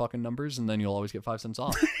random fucking numbers, and then you'll always get 5 cents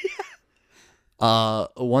off.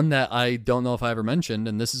 One that I don't know if I ever mentioned,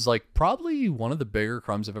 and this is like probably one of the bigger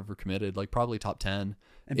crimes I've ever committed, like probably top 10,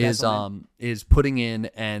 is putting in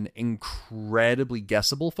an incredibly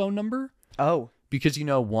guessable phone number. Oh. Because,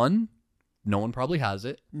 1, no one probably has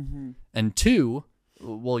it. Mm-hmm. And 2,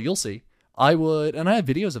 well, you'll see. I would, and I have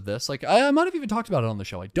videos of this. Like, I might have even talked about it on the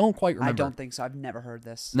show. I don't quite remember. I don't think so. I've never heard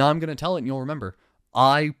this. No, I'm going to tell it and you'll remember.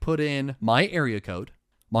 I put in my area code,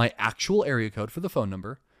 my actual area code for the phone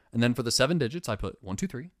number. And then for the 7 digits, I put 1, 2,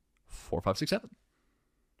 3, 4, 5, 6, 7.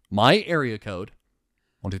 My area code,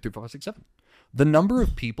 1, 2, 3, 4, 5, 6, 7. The number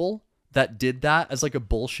of people that did that as like a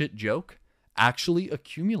bullshit joke actually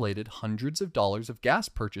accumulated hundreds of dollars of gas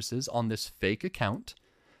purchases on this fake account.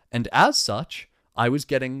 And as such, I was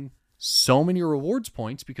getting so many rewards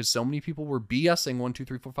points because so many people were BSing 1, 2,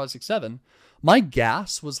 3, 4, 5, 6, 7. My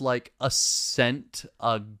gas was like a cent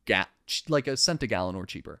a gallon or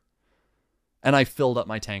cheaper. And I filled up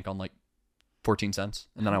my tank on like 14 cents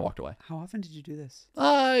and then I walked away. How often did you do this?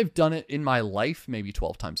 I've done it in my life maybe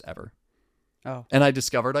 12 times ever. Oh. And I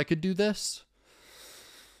discovered I could do this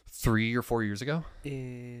 3 or 4 years ago.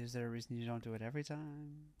 Is there a reason you don't do it every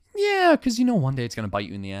time? Yeah, because one day it's going to bite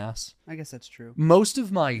you in the ass. I guess that's true. Most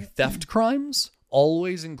of my theft crimes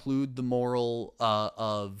always include the moral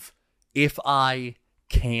of if I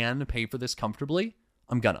can pay for this comfortably,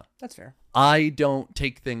 I'm gonna. That's fair. I don't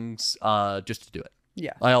take things just to do it.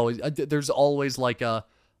 Yeah. There's always like I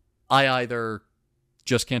either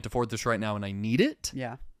just can't afford this right now and I need it.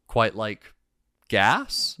 Yeah. Quite like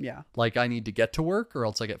gas. Yeah. Like I need to get to work or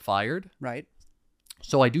else I get fired. Right.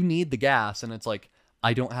 So I do need the gas and it's like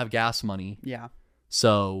I don't have gas money. Yeah.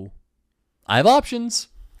 So I have options.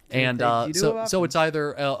 And so it's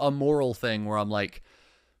either a moral thing where I'm like,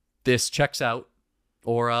 this checks out,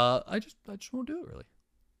 or I just won't do it really.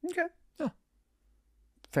 Okay. Yeah.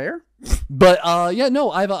 Fair. But I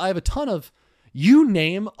have a ton of. You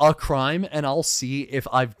name a crime, and I'll see if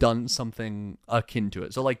I've done something akin to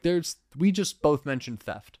it. So like, we just both mentioned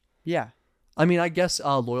theft. Yeah. I mean, I guess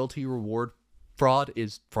loyalty reward fraud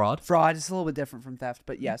is fraud. Fraud is a little bit different from theft,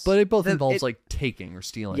 but yes. But it both involves like taking or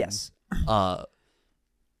stealing. Yes.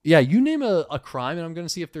 Yeah, you name a crime, and I'm going to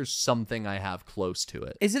see if there's something I have close to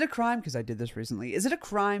it. Is it a crime? Because I did this recently. Is it a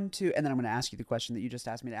crime to, and then I'm going to ask you the question that you just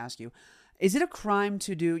asked me to ask you. Is it a crime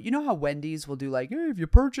to do, you know how Wendy's will do like, hey, if you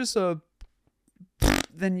purchase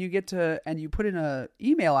then you get to, and you put in a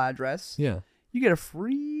email address. Yeah. You get a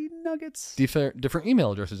free nuggets. Different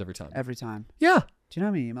email addresses every time. Every time. Yeah. Do you know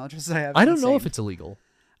how many email addresses I have? I don't know if it's illegal.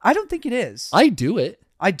 I don't think it is. I do it.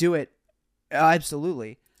 I do it.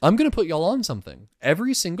 Absolutely. I'm going to put y'all on something.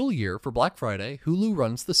 Every single year for Black Friday, Hulu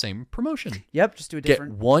runs the same promotion. Yep, just do a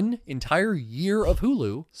different. Get one entire year of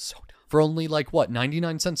Hulu So dumb. for only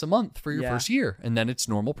 99 cents a month for your first year, and then it's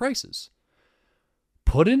normal prices.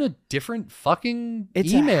 Put in a different fucking email.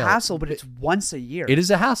 It's a hassle, but it's once a year. It is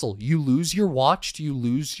a hassle. You lose your watched, you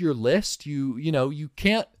lose your list, you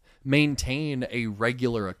can't maintain a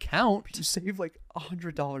regular account. You save like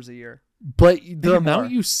 $100 a year. But the amount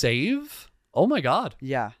more. you save, oh my God.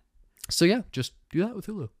 Yeah. So yeah, just do that with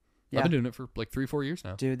Hulu. Yeah. I've been doing it for like 3-4 years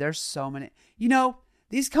now. Dude, there's so many.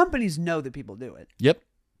 These companies know that people do it. Yep.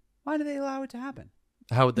 Why do they allow it to happen?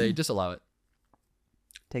 How would they disallow it?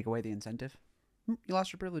 Take away the incentive. You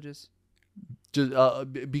lost your privileges. Just,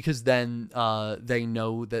 because then they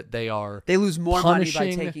know that they lose more money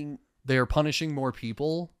by taking. They are punishing more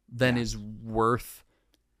people than is worth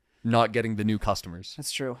not getting the new customers.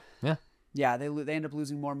 That's true. Yeah. Yeah, they end up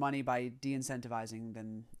losing more money by de-incentivizing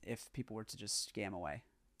than if people were to just scam away.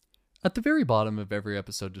 At the very bottom of every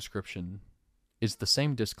episode description is the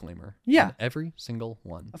same disclaimer. Yeah. On every single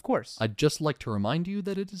one. Of course. I'd just like to remind you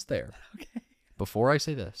that it is there. Okay. Before I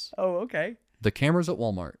say this. Oh, okay. The cameras at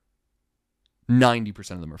Walmart,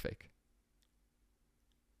 90% of them are fake.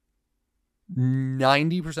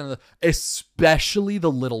 90% of them, especially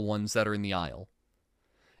the little ones that are in the aisle.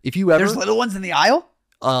 If you ever, there's little ones in the aisle?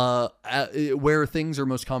 Where things are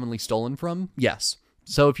most commonly stolen from, yes.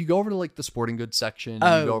 So if you go over to like the sporting goods section, you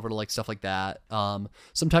go over to like stuff like that.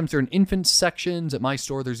 Sometimes they're in infant sections. At my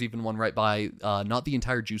store, there's even one right by not the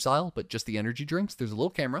entire juice aisle, but just the energy drinks. There's a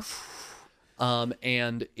little camera,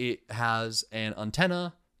 and it has an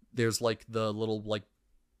antenna. There's like the little like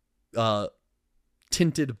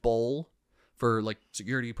tinted bowl for like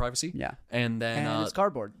security, privacy. Yeah, and then it's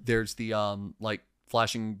cardboard. There's the like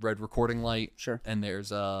flashing red recording light. Sure. And there's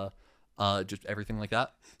just everything like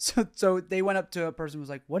that. So they went up to a person who was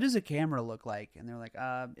like, "What does a camera look like?" And they're like,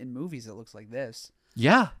 "In movies it looks like this."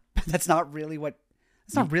 Yeah. That's not really what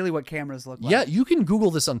cameras look like. Yeah, you can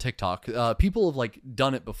Google this on TikTok. People have like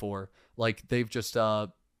done it before. Like they've just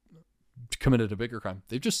committed a bigger crime.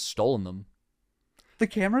 They've just stolen them. The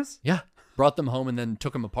cameras? Yeah. Brought them home and then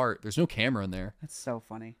took them apart. There's no camera in there. That's so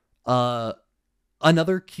funny.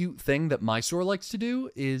 Another cute thing that my store likes to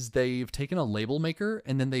do is they've taken a label maker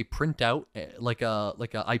and then they print out like a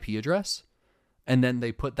IP address, and then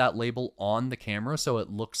they put that label on the camera so it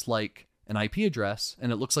looks like an IP address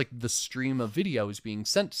and it looks like the stream of video is being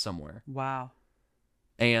sent somewhere. Wow.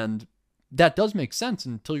 And that does make sense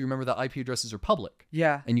until you remember that IP addresses are public.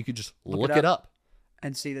 Yeah. And you could just look it up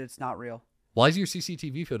and see that it's not real. Why is your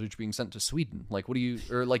CCTV footage being sent to Sweden? Like,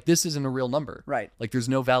 this isn't a real number. Right. Like, there's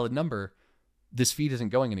no valid number. This feed isn't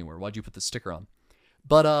going anywhere. Why'd you put the sticker on?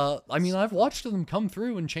 But, I mean, I've watched them come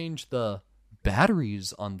through and change the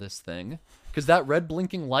batteries on this thing because that red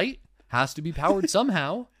blinking light has to be powered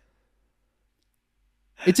somehow.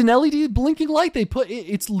 It's an LED blinking light. They put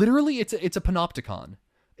it's literally it's a panopticon.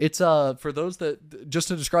 It's for those that, just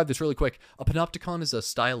to describe this really quick, a panopticon is a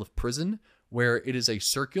style of prison where it is a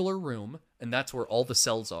circular room and that's where all the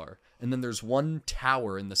cells are. And then there's one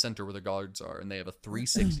tower in the center where the guards are, and they have a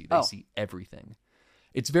 360. They see everything.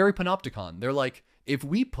 It's very panopticon. They're like, if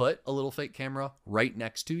we put a little fake camera right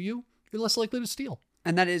next to you, you're less likely to steal.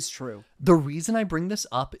 And that is true. The reason I bring this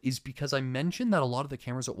up is because I mentioned that a lot of the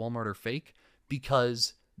cameras at Walmart are fake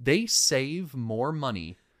because they save more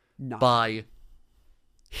money by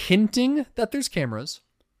hinting that there's cameras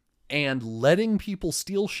and letting people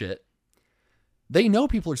steal shit. They know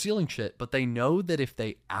people are stealing shit, but they know that if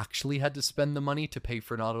they actually had to spend the money to pay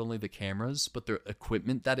for not only the cameras, but the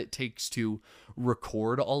equipment that it takes to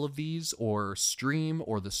record all of these or stream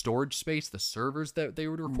or the storage space, the servers that they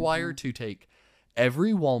would require to take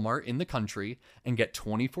every Walmart in the country and get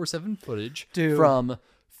 24/7 footage from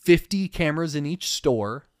 50 cameras in each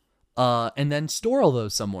store and then store all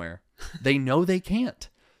those somewhere. They know they can't.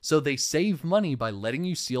 So they save money by letting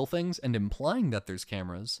you steal things and implying that there's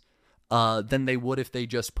cameras than they would if they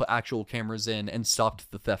just put actual cameras in and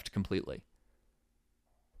stopped the theft completely.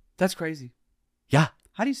 That's crazy. Yeah.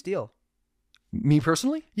 How do you steal? Me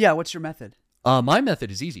personally? Yeah, what's your method? My method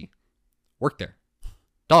is easy. Work there.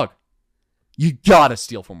 Dog, you gotta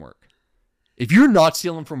steal from work. If you're not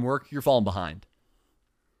stealing from work, you're falling behind.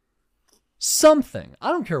 Something. I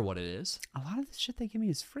don't care what it is. A lot of the shit they give me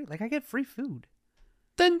is free. Like, I get free food.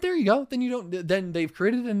 Then there you go. Then they've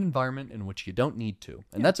created an environment in which you don't need to.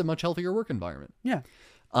 And that's a much healthier work environment. Yeah.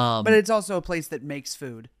 But it's also a place that makes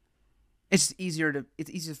food. It's easier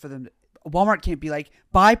for them to, Walmart can't be like,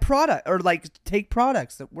 buy product or like take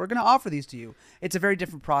products that we're going to offer these to you. It's a very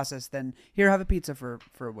different process than here, have a pizza for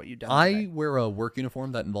what you've done. I wear a work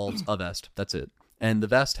uniform that involves a vest. That's it. And the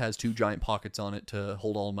vest has 2 giant pockets on it to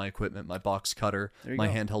hold all my equipment, my box cutter, my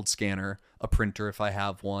handheld scanner, a printer if I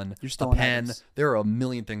have one, a pen. Items. There are a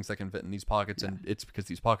million things that can fit in these pockets, and it's because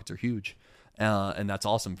these pockets are huge. And that's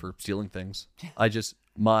awesome for stealing things.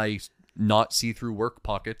 My not see-through work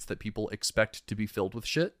pockets that people expect to be filled with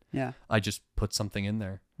shit, I just put something in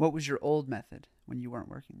there. What was your old method when you weren't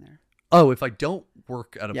working there? Oh, if I don't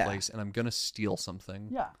work at a place and I'm going to steal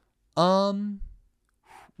something.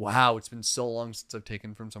 Wow, it's been so long since I've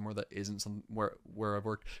taken from somewhere that isn't where I've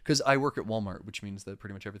worked. Because I work at Walmart, which means that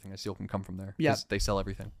pretty much everything I steal can come from there. Because they sell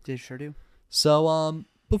everything. They sure do. So,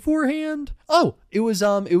 beforehand, it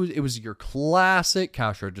was your classic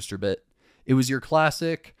cash register bit. It was your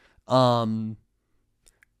classic, quote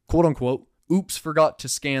unquote, oops, forgot to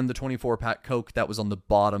scan the 24-pack Coke that was on the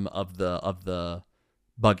bottom of the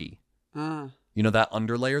buggy. You know that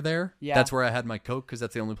underlayer there? Yeah. That's where I had my Coke because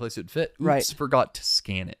that's the only place it would fit. Oops, right. Forgot to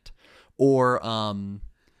scan it. Or,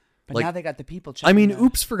 but now they got the people checking. I mean,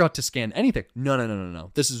 oops, forgot to scan anything.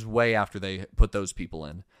 No. This is way after they put those people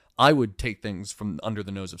in. I would take things from under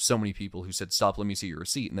the nose of so many people who said, stop, let me see your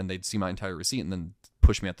receipt. And then they'd see my entire receipt and then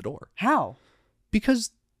push me at the door. How?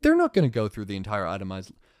 Because they're not going to go through the entire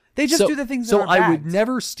itemized. They just do the things that So are I bagged. would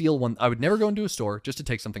never steal one. I would never go into a store just to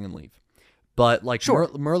take something and leave. But like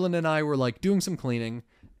Merlin and I were like doing some cleaning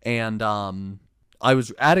and I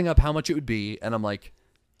was adding up how much it would be. And I'm like,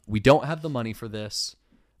 we don't have the money for this.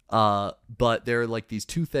 But there are like these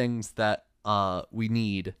 2 things that we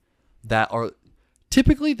need that are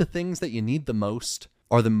typically the things that you need the most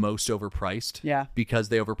are the most overpriced. Yeah. Because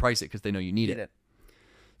they overprice it because they know you need it.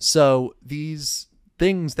 So these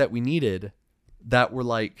things that we needed that were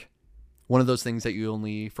like one of those things that you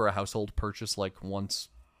only for a household purchase like once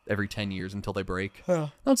every 10 years until they break.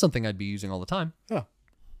 Not something I'd be using all the time.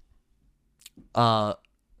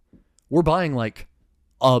 We're buying like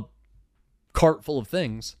a cart full of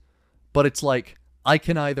things, but it's like I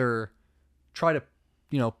can either try to,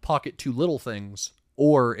 pocket 2 little things,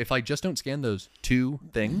 or if I just don't scan those 2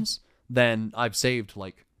 things, then I've saved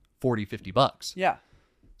like $40-50. Yeah.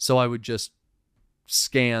 So I would just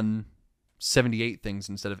scan 78 things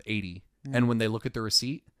instead of 80. And when they look at the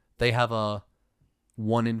receipt, they have a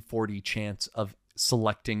 1 in 40 chance of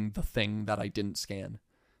selecting the thing that I didn't scan.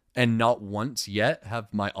 And not once yet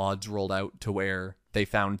have my odds rolled out to where they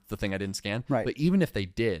found the thing I didn't scan. Right. But even if they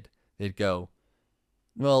did, they'd go,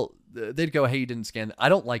 hey, you didn't scan. I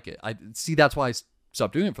don't like it. That's why I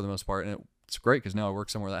stopped doing it for the most part. And it's great because now I work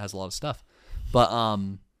somewhere that has a lot of stuff. But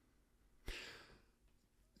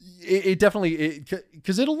it definitely,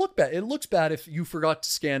 because it'll look bad. It looks bad if you forgot to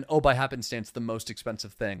scan, by happenstance, the most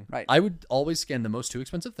expensive thing. Right. I would always scan the most 2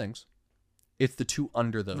 expensive things. It's the two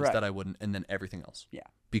under those Right. that I wouldn't, and then everything else. Yeah.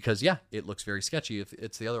 Because it looks very sketchy if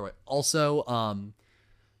it's the other way. Also,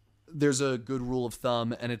 there's a good rule of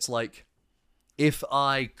thumb, and it's like, if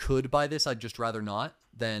I could buy this, I'd just rather not.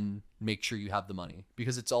 Then make sure you have the money,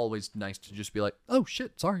 because it's always nice to just be like, oh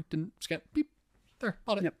shit, sorry, didn't scan. Beep, there,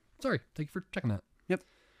 bought it. Yep. Sorry, thank you for checking that. Yep.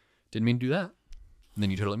 Didn't mean to do that. And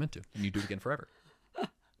then you totally meant to, and you do it again forever.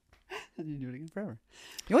 And you do it again forever.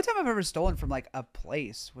 The only time I've ever stolen from like a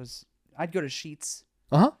place was I'd go to Sheetz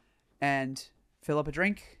and fill up a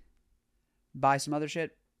drink, buy some other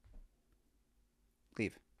shit,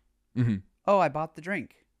 leave. Mm-hmm. Oh, I bought the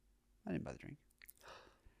drink. I didn't buy the drink.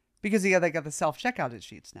 Because they got the self-checkout at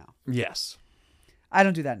Sheetz now. Yes. I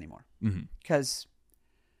don't do that anymore. Mm-hmm. Because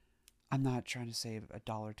I'm not trying to save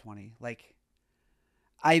 $1.20. Like,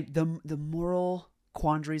 the moral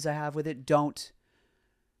quandaries I have with it don't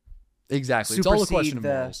Exactly. It's all a supersede question of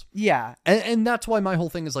morals. Yeah. And that's why my whole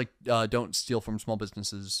thing is like, don't steal from small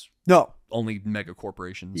businesses, No. only mega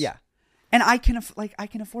corporations. Yeah. And I can afford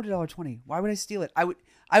 $1.20. Why would I steal it? I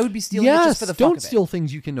would be stealing it just for the fuck don't of it. steal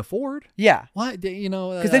things you can afford. Yeah. Why?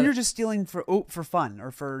 Because then you're just stealing for fun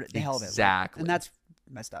or for the hell of it. Exactly. And that's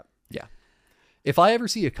messed up. Yeah. If I ever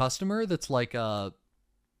see a customer that's like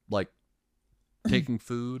taking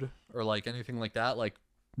food or like anything like that, like,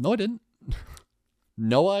 no, I didn't.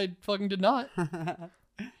 No, I fucking did not.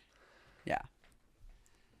 Yeah.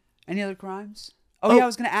 Any other crimes? Oh yeah, I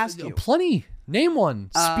was going to ask you. Plenty. Name one.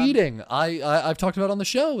 Speeding. I've talked about on the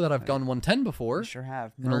show that I've gone 110 before. You sure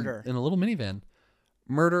have. Murder. In a little minivan.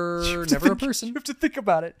 Murder, never a person. You have to think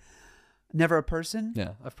about it. Never a person?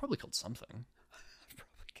 Yeah, I've probably killed something.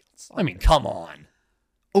 I mean, come on.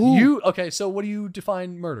 Ooh. Okay, so what do you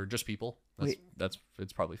define murder? Just people? Wait.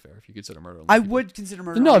 It's probably fair if you consider murder. I people. would consider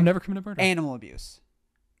murder. No, I've never committed murder. Animal abuse.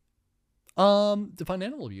 Define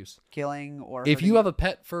animal abuse. Killing or If hurting you have a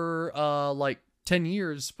pet for like 10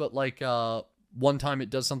 years, but like one time it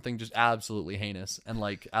does something just absolutely heinous, and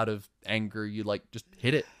like out of anger you like just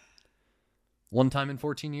hit it. One time in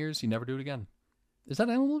 14 years, you never do it again. Is that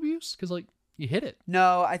animal abuse? Because like you hit it.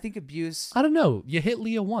 No, I think abuse. I don't know. You hit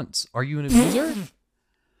Leah once. Are you an abuser?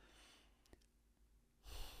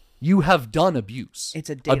 You have done abuse.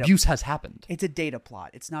 It's a data. Abuse has happened. It's a data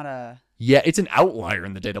plot. It's not a. Yeah, it's an outlier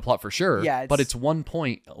in the data plot for sure. Yeah, but it's 1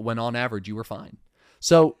 point when on average you were fine.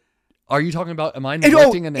 So, are you talking about, am I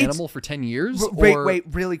neglecting an animal for 10 years? Wait,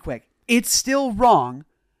 really quick. It's still wrong.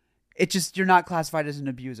 It just, you're not classified as an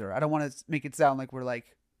abuser. I don't want to make it sound like we're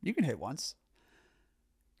like, you can hit once.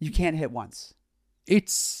 You can't hit once.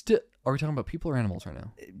 It's still, are we talking about people or animals right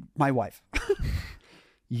now? My wife.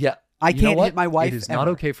 Yeah. I can't hit my wife. It is ever. not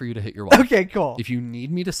okay for you to hit your wife. Okay, cool. If you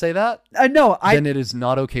need me to say that, no, then it is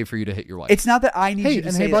not okay for you to hit your wife. It's not that I need you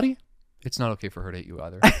to say hey, buddy, it's not okay for her to hit you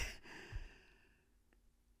either.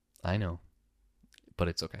 I know, but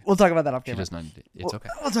it's okay. We'll talk about that off She camera. does not. It's okay.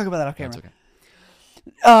 We'll talk about that off camera.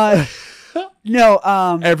 It's okay.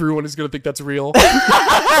 No. Everyone is gonna think that's real.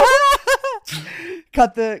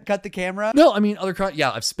 Cut the camera. No, I mean other crime. Yeah,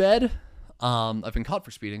 I've sped. I've been caught for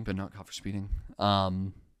speeding, but not caught for speeding.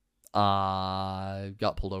 I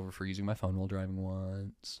got pulled over for using my phone while driving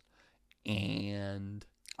once, and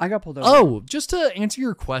I got pulled over. oh, just to answer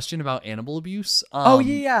your question about animal abuse. Oh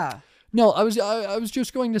yeah. No, I was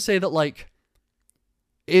just going to say that like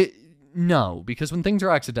it. No, because when things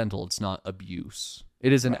are accidental, it's not abuse.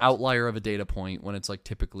 It is an outlier of a data point when it's like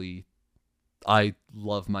typically, I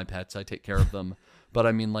love my pets, I take care of them, but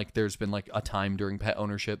I mean like there's been like a time during pet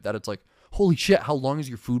ownership that it's like, holy shit, how long has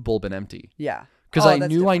your food bowl been empty? Yeah. Because I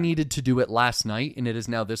knew I needed to do it last night, and it is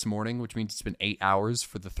now this morning, which means it's been 8 hours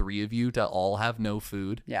for the three of you to all have no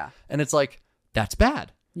food. Yeah. And it's like, that's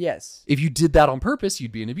bad. Yes. If you did that on purpose,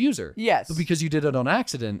 you'd be an abuser. Yes. But because you did it on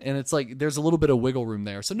accident, and it's like, there's a little bit of wiggle room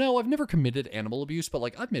there. So no, I've never committed animal abuse, but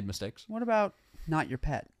like, I've made mistakes. What about not your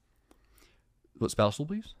pet? What, spousal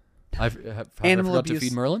abuse? Have Animal I forgot abuse. to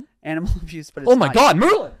feed Merlin? Animal abuse, but it's Oh my not God,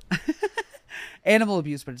 Merlin! Animal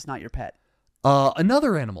abuse, but it's not your pet.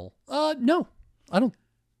 Another animal. No, I don't.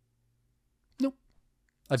 Nope.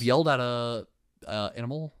 I've yelled at a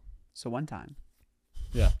animal. So one time,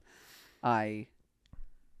 Yeah. I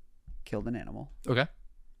killed an animal Okay.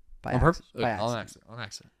 by On purpose? accident. On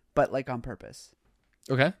accident. But like on purpose.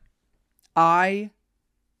 Okay. I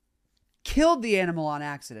killed the animal on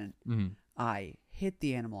accident. Mm-hmm. I hit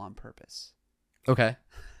the animal on purpose. Okay.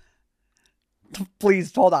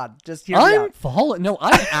 Please hold on. Just hear me I'm out. following. No,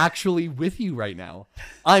 I'm actually with you right now.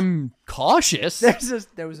 I'm cautious.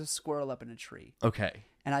 There was a squirrel up in a tree, Okay.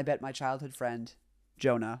 and I bet my childhood friend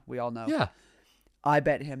Jonah, we all know. Yeah. I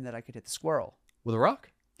bet him that I could hit the squirrel With a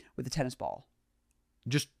rock? with a tennis ball.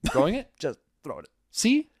 Just throwing it? Just throwing it.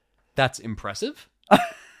 See? That's impressive.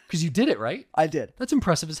 Because you did it, right? I did. That's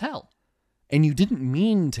impressive as hell. And you didn't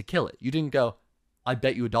mean to kill it. You didn't go, I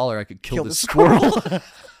bet you $1 I could kill this squirrel.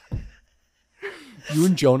 You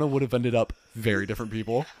and Jonah would have ended up very different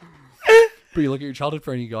people. But you look at your childhood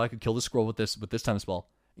friend and you go, I could kill this squirrel with this tennis ball.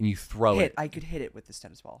 And you throw it. I could hit it with this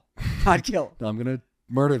tennis ball. I'd kill. No, I'm going to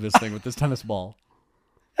murder this thing with this tennis ball.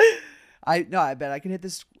 I bet I could hit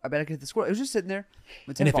this. I bet I could hit the squirrel. It was just sitting there.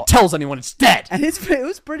 And if it tells anyone, it's dead. And it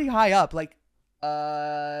was pretty high up, like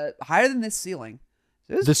higher than this ceiling.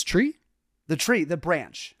 This tree? The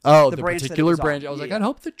branch. Oh, the particular branch. I was like, I'd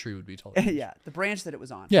hope the tree would be taller. Yeah, the branch that it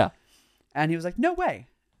was on. Yeah. And he was like, no way.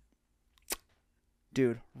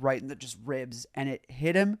 Dude, right in the just ribs. And it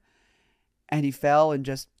hit him. And he fell and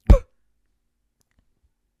just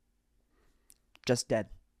dead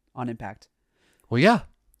on impact. Well, yeah.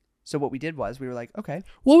 So what we did was we were like, okay.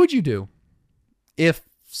 What would you do if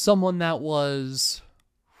someone that was,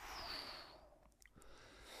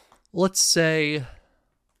 let's say,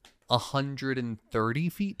 130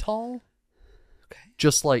 feet tall,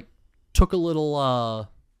 just like took a little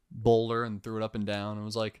boulder and threw it up and down and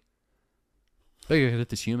was like, I think I could hit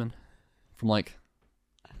this human from like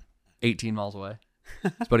 18 miles away.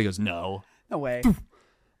 His buddy goes, no. No way.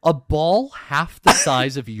 A ball half the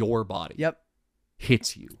size of your body. Yep.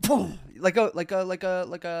 Hits you. Like a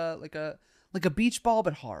beach ball,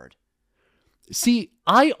 but hard. See,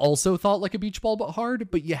 I also thought like a beach ball, but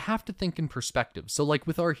hard, but you have to think in perspective. So like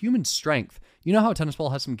with our human strength, you know how a tennis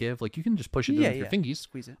ball has some give? Like you can just push it down with your fingies.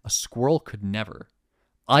 Squeeze it. A squirrel could never.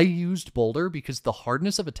 I used boulder because the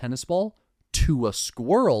hardness of a tennis ball to a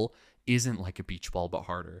squirrel isn't like a beach ball, but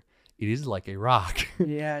harder. It is like a rock.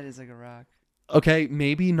 Yeah, it is like a rock. Okay,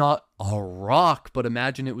 maybe not a rock, but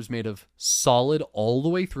imagine it was made of solid all the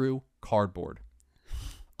way through cardboard.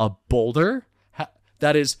 A boulder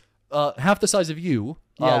that is half the size of you.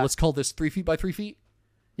 Yeah. Let's call this 3 feet by 3 feet.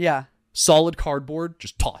 Yeah. Solid cardboard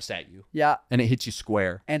just tossed at you. Yeah. And it hits you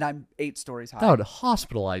square. And I'm 8 stories high. That would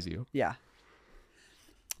hospitalize you. Yeah.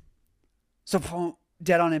 So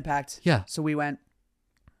dead on impact. Yeah. So we went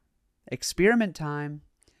experiment time.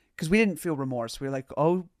 Because we didn't feel remorse. We were like,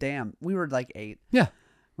 oh, damn. We were like 8. Yeah.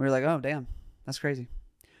 We were like, oh, damn. That's crazy.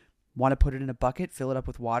 Want to put it in a bucket, fill it up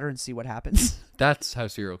with water, and see what happens? That's how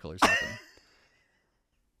serial killers happen.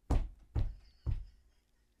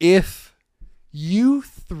 If you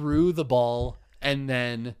threw the ball and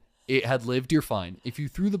then it had lived, you're fine. If you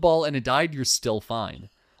threw the ball and it died, you're still fine.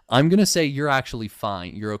 I'm going to say you're actually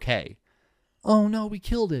fine. You're okay. Oh, no, we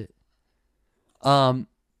killed it.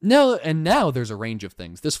 No, and now there's a range of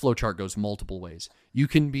things. This flowchart goes multiple ways. You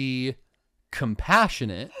can be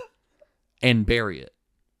compassionate and bury it.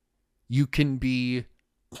 You can be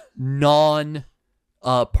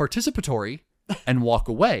non-participatory and walk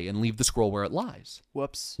away and leave the squirrel where it lies.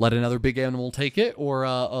 Whoops. Let another big animal take it, or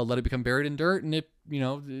let it become buried in dirt, and it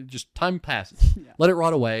just time passes. Yeah. Let it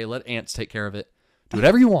rot away. Let ants take care of it. Do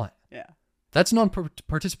whatever you want. Yeah. That's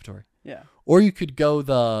non-participatory. Yeah. Or you could go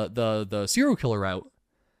the serial killer route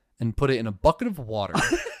and put it in a bucket of water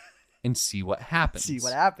and see what happens. See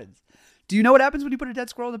what happens. Do you know what happens when you put a dead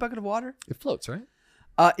squirrel in a bucket of water? It floats, right?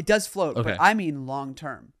 It does float, Okay. but I mean long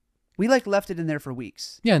term. We left it in there for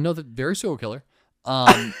weeks. Yeah, no, very serial killer.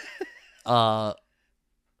 No, I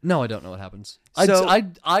don't know what happens. So-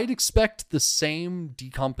 I'd expect the same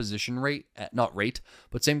decomposition rate, not rate,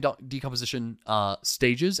 but same decomposition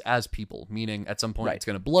stages as people. Meaning, at some point Right. it's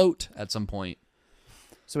going to bloat. At some point,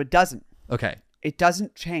 So it doesn't. okay. It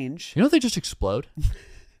doesn't change. You know they just explode.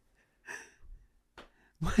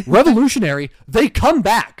 Revolutionary. They come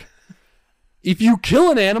back. If you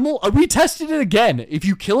kill an animal, we tested it again. If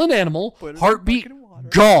you kill an animal, Put it in a heartbeat bucket of water.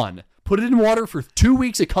 gone. Put it in water for 2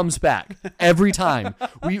 weeks, it comes back every time.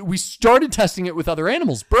 We started testing it with other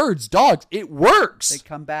animals, birds, dogs. It works. They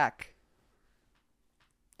come back.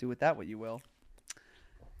 Do with that what you will.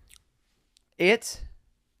 It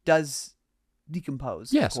does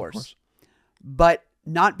decompose, Yes, of course. of course. But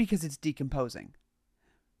not because it's decomposing,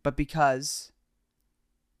 but because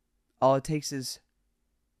all it takes is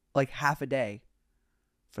like half a day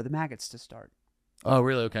for the maggots to start. Oh,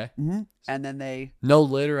 really? Okay. Mm-hmm. And then they... No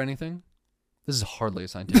lid or anything? This is hardly a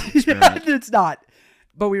scientific experiment. It's not.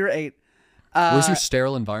 But we were 8. Where's your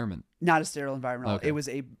sterile environment? Not a sterile environment at all. Okay. It was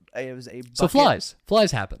a bucket. So flies.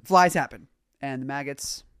 Flies happen. Flies happen. And the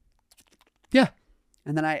maggots... Yeah.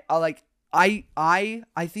 And then I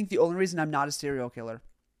think the only reason I'm not a serial killer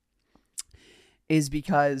is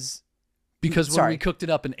because Because when Sorry. we cooked it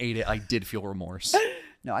up and ate it, I did feel remorse.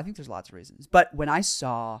 no, I think there's lots of reasons. But when I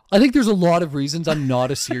saw I think there's a lot of reasons I'm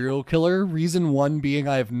not a serial killer. Reason one being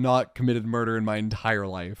I have not committed murder in my entire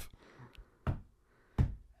life.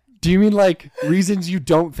 Do you mean like reasons you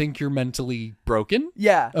don't think you're mentally broken?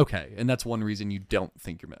 Yeah. Okay, and that's one reason you don't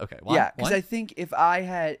think you're okay. Why? Yeah, because Why? I think if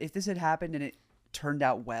this had happened and it turned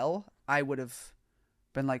out well, I would have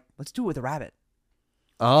been like, let's do it with a rabbit.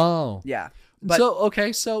 Oh. Yeah. But, I'm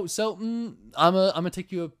gonna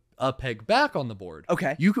take you a peg back on the board.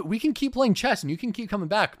 Okay. We can keep playing chess and you can keep coming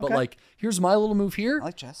back, but Okay. like here's my little move here. I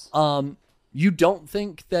like chess. You don't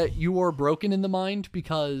think that you are broken in the mind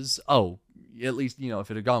because at least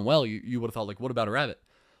if it had gone well, you would have thought like, what about a rabbit?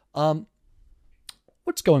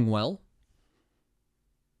 What's going well?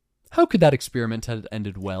 How could that experiment have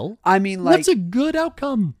ended well? I mean, like, what's a good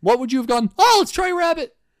outcome? What would you have gone? Oh, let's try a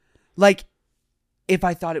rabbit. Like, if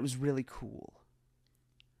I thought it was really cool.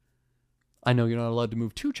 I know you're not allowed to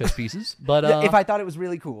move 2 chess pieces, but If I thought it was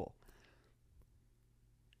really cool.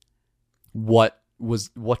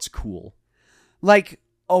 What's cool? Like,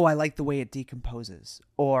 oh, I like the way it decomposes.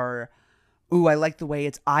 Or, ooh, I like the way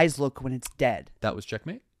its eyes look when it's dead. That was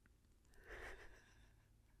checkmate.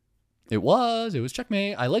 It was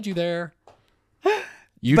checkmate. I led you there.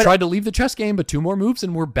 You tried to leave the chess game, but 2 more moves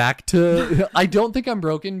and we're back to... I don't think I'm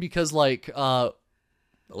broken because, like, at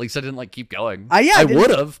least I didn't, like, keep going. I would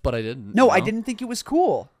have, but I didn't. No, I didn't think it was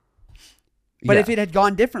cool. But Yeah. if it had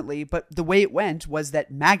gone differently, but the way it went was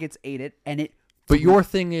that maggots ate it and it... But your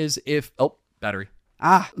thing is battery.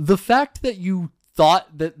 The fact that you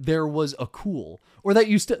thought that there was a cool, or that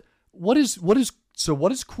you what is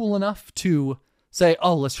cool enough to say,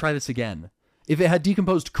 oh, let's try this again? If it had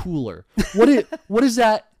decomposed cooler, what is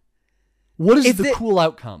that? What is the cool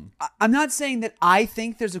outcome? I'm not saying that I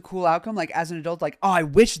think there's a cool outcome, like as an adult, like, oh, I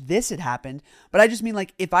wish this had happened. But I just mean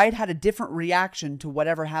like if I had had a different reaction to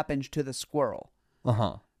whatever happened to the squirrel.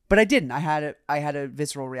 Uh-huh. But I didn't. I had a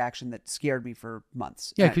visceral reaction that scared me for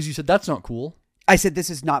months. Yeah, because you said that's not cool. I said, this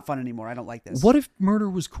is not fun anymore. I don't like this. What if murder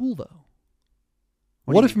was cool, though?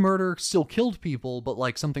 What if murder still killed people, but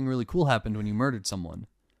like something really cool happened when you murdered someone?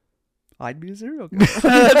 I'd be a serial killer. That's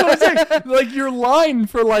what I'm saying. Like your line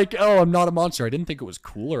for like, oh, I'm not a monster. I didn't think it was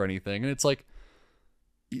cool or anything. And it's like,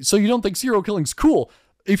 so you don't think serial killing's cool?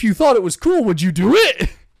 If you thought it was cool, would you do it?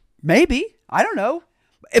 Maybe. I don't know.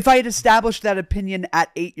 If I had established that opinion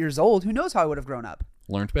at 8 years old, who knows how I would have grown up?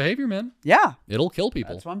 Learned behavior, man. Yeah. It'll kill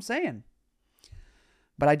people. That's what I'm saying.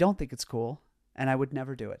 But I don't think it's cool, and I would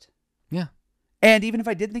never do it. Yeah. And even if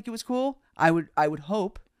I did think it was cool, I would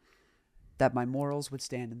hope that my morals would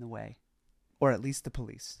stand in the way. Or at least the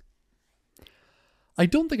police. I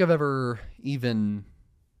don't think I've ever even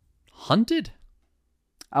hunted.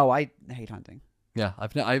 Oh, I hate hunting. Yeah,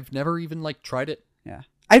 I've never even like tried it. Yeah.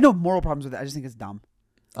 I have no moral problems with it. I just think it's dumb.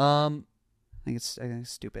 I think it's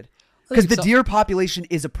stupid. Because the deer population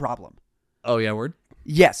is a problem. Oh, yeah, word?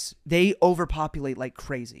 Yes. They overpopulate like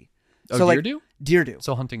crazy. Oh, so, deer like, do? Deer do.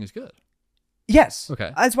 So hunting is good. Yes.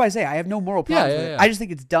 Okay. That's why I say I have no moral problems with it. Yeah. I just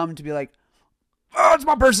think it's dumb to be like, oh, it's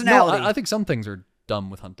my personality. No, I think some things are dumb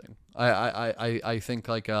with hunting. I think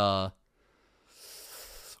like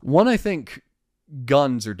one, I think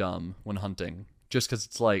guns are dumb when hunting, just because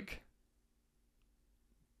it's like,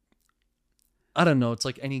 I don't know, it's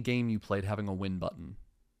like any game you played having a win button.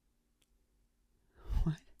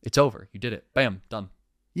 What? It's over. You did it. Bam, done.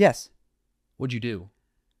 Yes. What'd you do?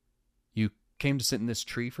 You came to sit in this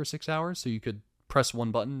tree for 6 hours so you could press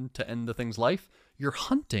one button to end the thing's life? You're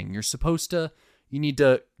hunting. You're supposed to... You need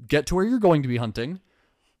to get to where you're going to be hunting,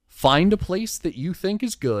 find a place that you think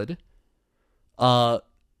is good,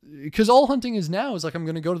 because all hunting is now is like, I'm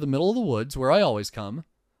going to go to the middle of the woods where I always come.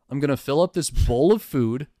 I'm going to fill up this bowl of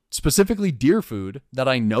food, specifically deer food, that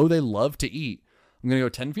I know they love to eat. I'm going to go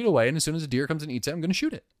 10 feet away, and as soon as a deer comes and eats it, I'm going to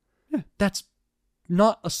shoot it. Yeah. That's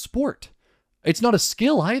not a sport. It's not a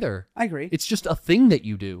skill either. I agree. It's just a thing that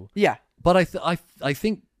you do. Yeah. But I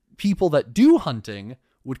think people that do hunting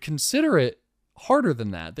would consider it harder than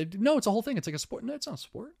that. No, it's a whole thing. It's like a sport. No, it's not a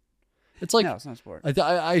sport. It's like, no, it's not a sport.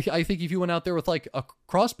 I think if you went out there with like a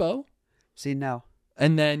crossbow, see, no,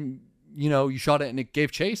 and then you shot it and it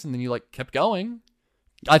gave chase, and then you like kept going.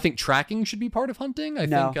 I think tracking should be part of hunting. I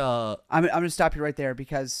think I'm going to stop you right there,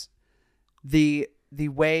 because the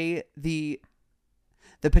way the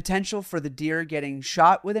potential for the deer getting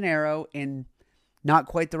shot with an arrow in not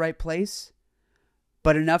quite the right place,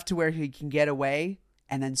 but enough to where he can get away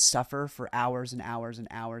and then suffer for hours and hours and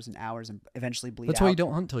hours and hours and eventually bleed out. That's why you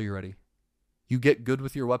don't hunt till you're ready. You get good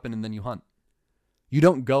with your weapon and then you hunt. You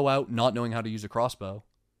don't go out not knowing how to use a crossbow.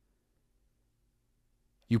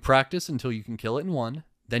 You practice until you can kill it in one,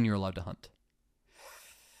 then you're allowed to hunt.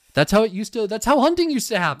 That's how it used to. That's how hunting used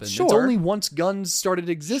to happen. Sure. It's only once guns started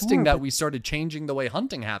existing Sure, that but- we started changing the way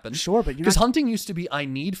hunting happened. Sure, but you're Because not... hunting used to be, I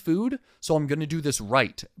need food, so I'm going to do this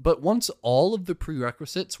right. But once all of the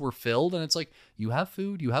prerequisites were filled, and it's like, you have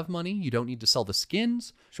food, you have money, you don't need to sell the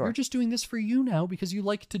skins. Sure. You're just doing this for you now because you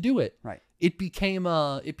like to do it. Right. It became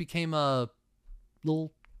a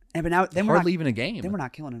little And, but now, then we're hardly not, even a game. then we're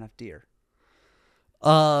not killing enough deer.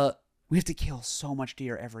 Uh, We have to kill so much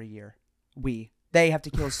deer every year. They have to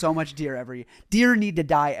kill so much deer every year. Deer need to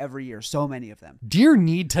die every year. So many of them. deer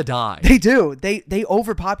need to die. They do. They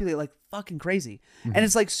overpopulate like fucking crazy. Mm-hmm. And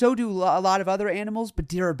it's like so do a lot of other animals, but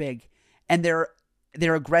deer are big and they're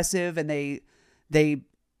aggressive and they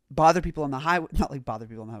bother people on the highway. Not like bother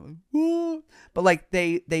people on the highway, "Whoa," but like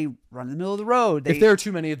they run in the middle of the road. If there are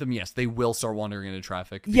too many of them, yes, they will start wandering into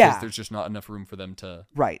traffic because Yeah. there's just not enough room for them to.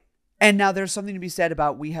 Right. And now there's something to be said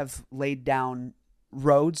about we have laid down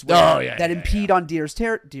roads that impede on deer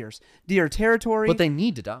territory. But they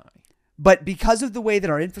need to die. But because of the way that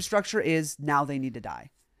our infrastructure is, now they need to die.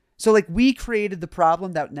 So like we created the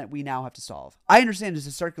problem that we now have to solve. I understand it's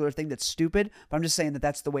a circular thing that's stupid, but I'm just saying that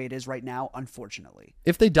that's the way it is right now, unfortunately.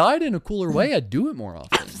 If they died in a cooler way, I'd do it more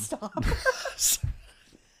often. Stop.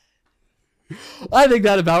 I think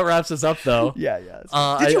that about wraps us up, though. Yeah.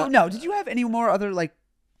 Did you have any more other like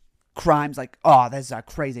crimes? Like, oh, that's a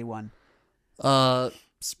crazy one.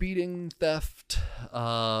 Speeding, theft,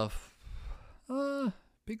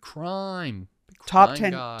 big crime. Top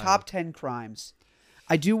 10 crimes.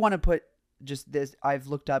 I do want to put just this. I've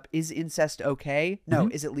looked up, is incest okay? No,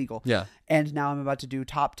 is it legal? Yeah. And now I'm about to do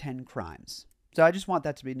top 10 crimes. So I just want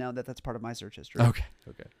that to be known that that's part of my search history. Okay.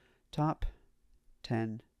 Top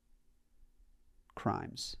 10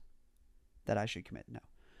 crimes that I should commit. No.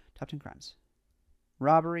 Top 10 crimes.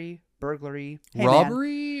 Robbery, burglary. Hey,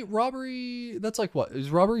 Robbery. That's like what? Is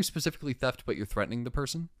robbery specifically theft, but you're threatening the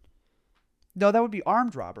person? No, that would be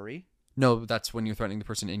armed robbery. No, that's when you're threatening the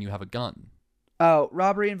person and you have a gun. Oh,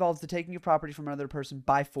 robbery involves the taking of property from another person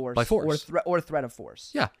by force. Or threat of force.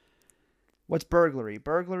 Yeah. What's burglary?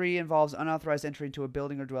 Burglary involves unauthorized entry into a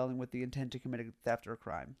building or dwelling with the intent to commit a theft or a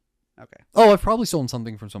crime. Okay. Oh, I've probably stolen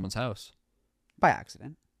something from someone's house. By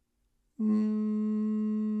accident.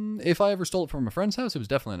 If I ever stole it from a friend's house, it was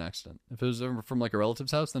definitely an accident. If it was ever from like a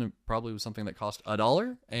relative's house, then it probably was something that cost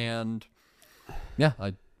 $1. And yeah,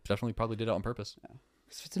 I definitely probably did it on purpose. Yeah.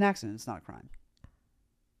 If it's an accident, it's not a crime.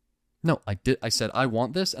 No, I did. I said I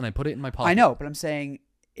want this, and I put it in my pocket. I know, but I'm saying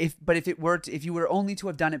if you were only to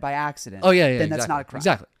have done it by accident, then exactly. That's not a crime.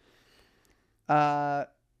 Exactly.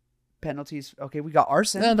 Penalties. Okay, we got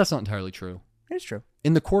arson. That's not entirely true. It's true.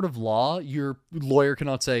 In the court of law, your lawyer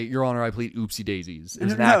cannot say, "Your Honor, I plead oopsie daisies. It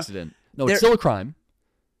was an No. accident." No, it's still a crime.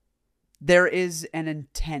 There is an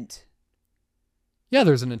intent. Yeah,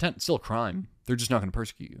 there's an intent. It's still a crime. They're just not going to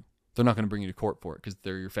persecute you. They're not going to bring you to court for it because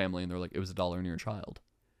they're your family and they're like, it was $1 and you're a child.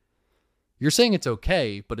 You're saying it's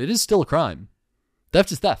okay, but it is still a crime.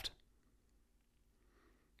 Theft is theft.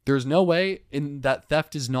 There's no way in that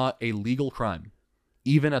theft is not a legal crime,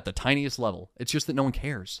 even at the tiniest level. It's just that no one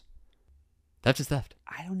cares. Theft is theft.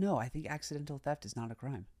 I don't know. I think accidental theft is not a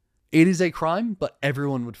crime. It is a crime, but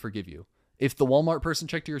everyone would forgive you. If the Walmart person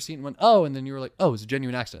checked your receipt and went, oh, and then you were like, oh, it was a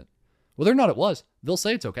genuine accident. Whether or not it was, they'll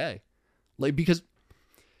say it's okay. Like, because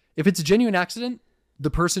if it's a genuine accident, the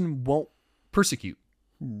person won't persecute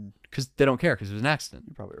because they don't care because it was an accident.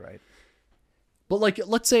 You're probably right. But like,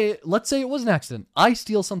 let's say it was an accident. I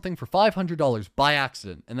steal something for $500 by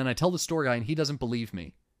accident, and then I tell the store guy and he doesn't believe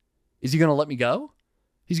me. Is he going to let me go?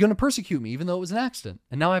 He's going to persecute me even though it was an accident.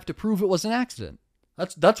 And now I have to prove it was an accident.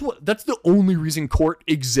 That's the only reason court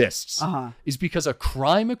exists. Is because a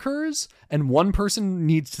crime occurs and one person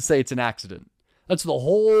needs to say it's an accident. That's the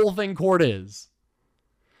whole thing court is.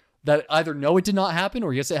 That either no, it did not happen,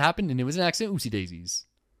 or yes, it happened and it was an accident. Oopsie daisies.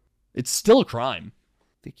 It's still a crime.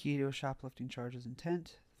 The key to a shoplifting charge is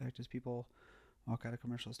intent. The fact is, people walk out of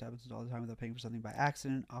commercial establishments all the time without paying for something by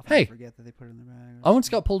accident. Often forget that they put it in their bag. I once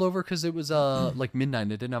got pulled over because it was like midnight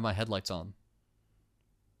and I didn't have my headlights on.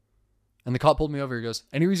 And the cop pulled me over. He goes,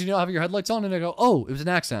 any reason you don't have your headlights on? And I go, oh, it was an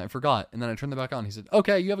accident. I forgot. And then I turned them back on. He said,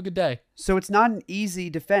 okay, you have a good day. So it's not an easy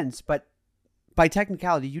defense, but by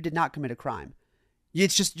technicality, you did not commit a crime.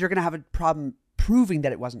 It's just you're going to have a problem proving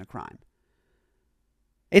that it wasn't a crime.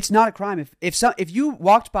 It's not a crime. If you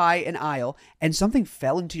walked by an aisle and something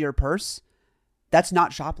fell into your purse, that's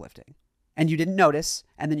not shoplifting. And you didn't notice,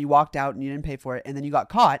 and then you walked out and you didn't pay for it, and then you got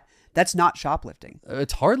caught, that's not shoplifting.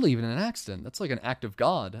 It's hardly even an accident. That's like an act of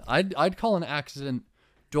God. I'd call an accident,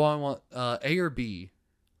 do I want A or B?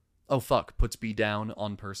 Oh, fuck. Puts B down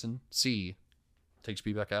on person. C. Takes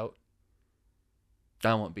B back out.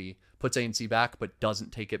 I want B. puts A and C back, but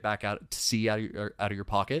doesn't take it back out to C out of your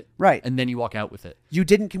pocket. Right. And then you walk out with it. You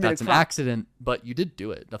didn't commit That's a crime. an accident, but you did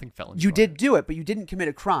do it. Nothing fell in your You pocket. did do it, but you didn't commit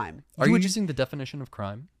a crime. Are you would using the definition of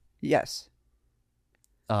crime? Yes.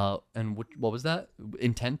 And what was that?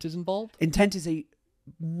 Intent is involved? Intent is a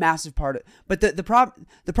massive part of it. But the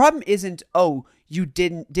problem isn't, oh, you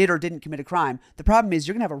did or didn't commit a crime. The problem is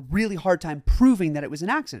you're going to have a really hard time proving that it was an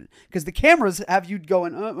accident because the cameras have you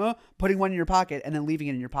going, putting one in your pocket and then leaving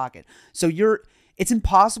it in your pocket. So it's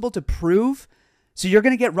impossible to prove. So you're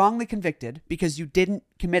going to get wrongly convicted because you didn't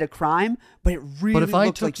commit a crime, but it really But if I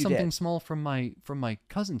looks took like you something did. small from my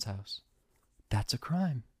cousin's house, that's a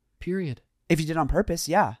crime. Period. If you did it on purpose,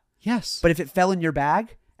 yeah. Yes. But if it fell in your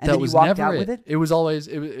bag and that then you was walked never out it. with it, It was always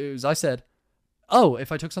it was I said, oh,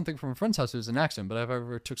 if I took something from a friend's house, it was an accident. But if I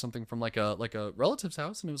ever took something from like a relative's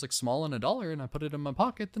house and it was like small and $1 and I put it in my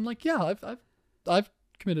pocket, then like yeah, I've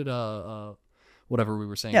committed whatever we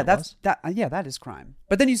were saying. yeah, it was. that is crime.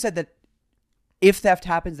 But then you said that if theft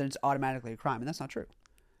happens, then it's automatically a crime, and that's not true.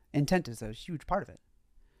 Intent is a huge part of it,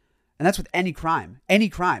 and that's with any crime. Any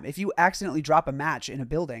crime. If you accidentally drop a match in a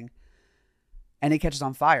building and it catches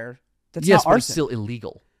on fire, that's yes, not but arson. it's still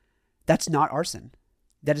illegal. That's not arson.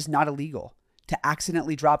 That is not illegal. To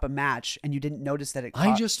accidentally drop a match and you didn't notice that it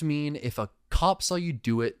I just mean if a cop saw you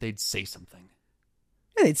do it, they'd say something.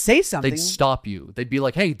 Yeah, they'd say something. They'd stop you. They'd be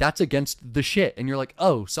like, "Hey, that's against the shit," and you're like,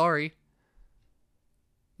 "Oh, sorry."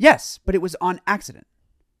 Yes, but it was on accident.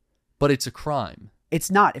 But it's a crime. It's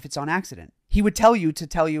not if it's on accident. He would tell you,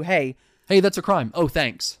 hey, Hey, that's a crime. Oh,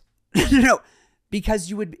 thanks. no,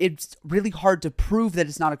 because it's really hard to prove that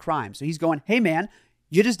it's not a crime. So he's going, hey man,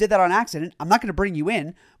 you just did that on accident. I'm not going to bring you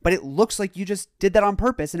in, but it looks like you just did that on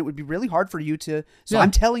purpose and it would be really hard for you to. So Yeah.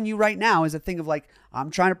 I'm telling you right now as a thing of like,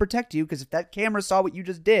 I'm trying to protect you because if that camera saw what you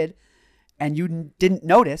just did and you didn't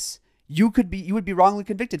notice, you would be wrongly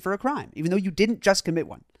convicted for a crime, even though you didn't just commit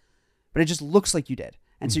one, but it just looks like you did.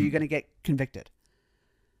 And so you're going to get convicted.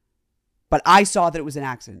 But I saw that it was an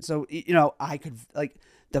accident. So, I could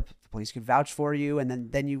the police could vouch for you.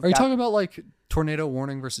 And then you Are you talking about like tornado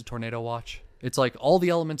warning versus tornado watch? It's like all the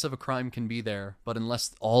elements of a crime can be there, but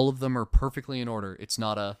unless all of them are perfectly in order, it's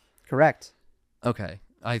not a... Correct. Okay.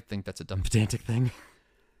 I think that's a dumb pedantic thing.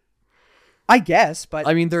 I guess, but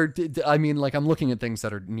I mean, like I'm looking at things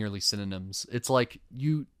that are nearly synonyms. It's like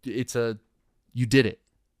you did it.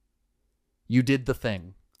 You did the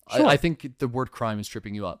thing. Sure. I think the word crime is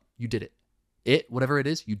tripping you up. You did it. Whatever it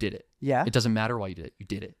is, you did it. Yeah. It doesn't matter why you did it. You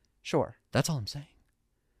did it. Sure. That's all I'm saying.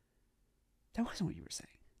 That wasn't what you were saying.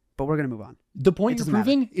 But we're going to move on. The point It you're doesn't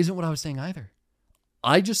proving isn't what I was saying either.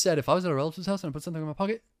 I just said if I was at a relative's house and I put something in my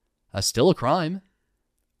pocket, that's still a crime.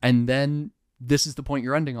 And then this is the point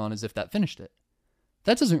you're ending on, as if that finished it.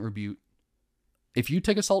 That doesn't rebute. If you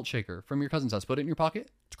take a salt shaker from your cousin's house, put it in your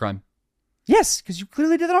pocket, it's a crime. Yes, because you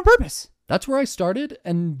clearly did it on purpose. That's where I started,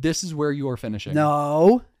 and this is where you're finishing.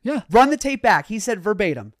 No. Yeah. Run the tape back. He said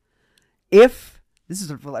verbatim. This is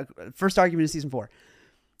the first argument of season 4.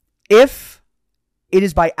 If it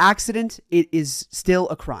is by accident, it is still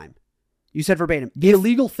a crime. You said verbatim. The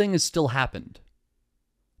illegal thing has still happened.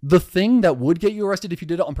 The thing that would get you arrested if you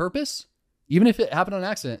did it on purpose, even if it happened on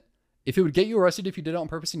accident, if it would get you arrested if you did it on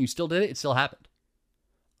purpose and you still did it, it still happened.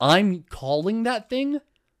 I'm calling that thing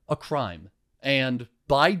a crime. And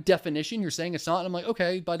by definition, you're saying it's not. And I'm like,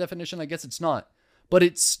 okay, by definition, I guess it's not. But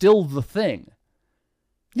it's still the thing.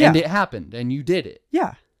 Yeah. And it happened, and you did it.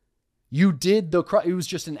 Yeah. You did the crime. It was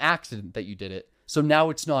just an accident that you did it. So now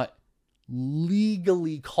it's not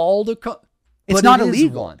legally called a crime. It's not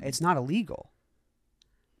illegal. It's not illegal.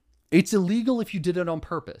 It's illegal if you did it on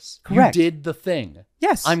purpose. Correct. You did the thing.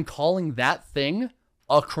 Yes. I'm calling that thing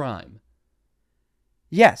a crime.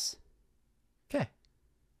 Yes. Okay.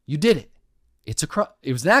 You did it. It's a crime.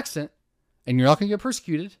 It was an accident, and you're not going to get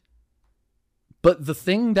persecuted. But the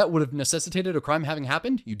thing that would have necessitated a crime having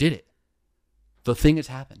happened, you did it. The thing has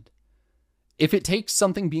happened. If it takes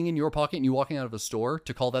something being in your pocket and you walking out of a store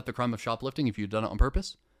to call that the crime of shoplifting if you've done it on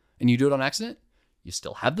purpose, and you do it on accident, you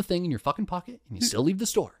still have the thing in your fucking pocket, and you still leave the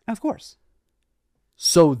store. Of course.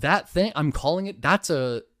 So that thing, I'm calling it, that's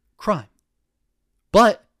a crime.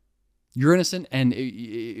 But you're innocent, and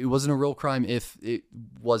it wasn't a real crime if it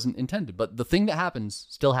wasn't intended. But the thing that happens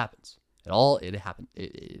still happens. It happened.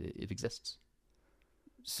 It exists.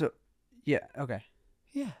 So, yeah, okay.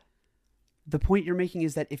 Yeah. The point you're making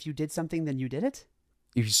is that if you did something, then you did it?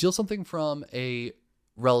 If you steal something from a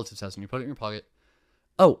relative's house and you put it in your pocket,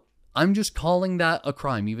 oh, I'm just calling that a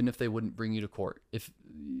crime, even if they wouldn't bring you to court.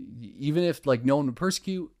 Even if like no one would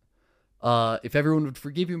persecute, if everyone would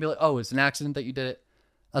forgive you and be like, oh, it's an accident that you did it,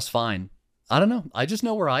 that's fine. I don't know. I just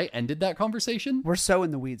know where I ended that conversation. We're so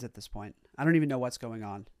in the weeds at this point. I don't even know what's going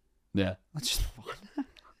on. Yeah. Let's just move on.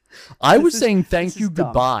 I was saying thank you,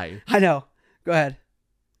 goodbye. I know. Go ahead.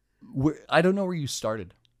 I don't know where you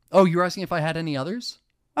started. Oh, you were asking if I had any others?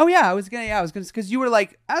 Oh yeah, I was gonna, because you were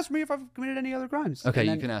like, ask me if I've committed any other crimes. Okay,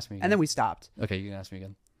 you can ask me again. And then we stopped. Okay, you can ask me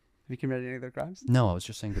again. Have you committed any other crimes? No, I was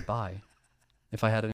just saying goodbye. If I had any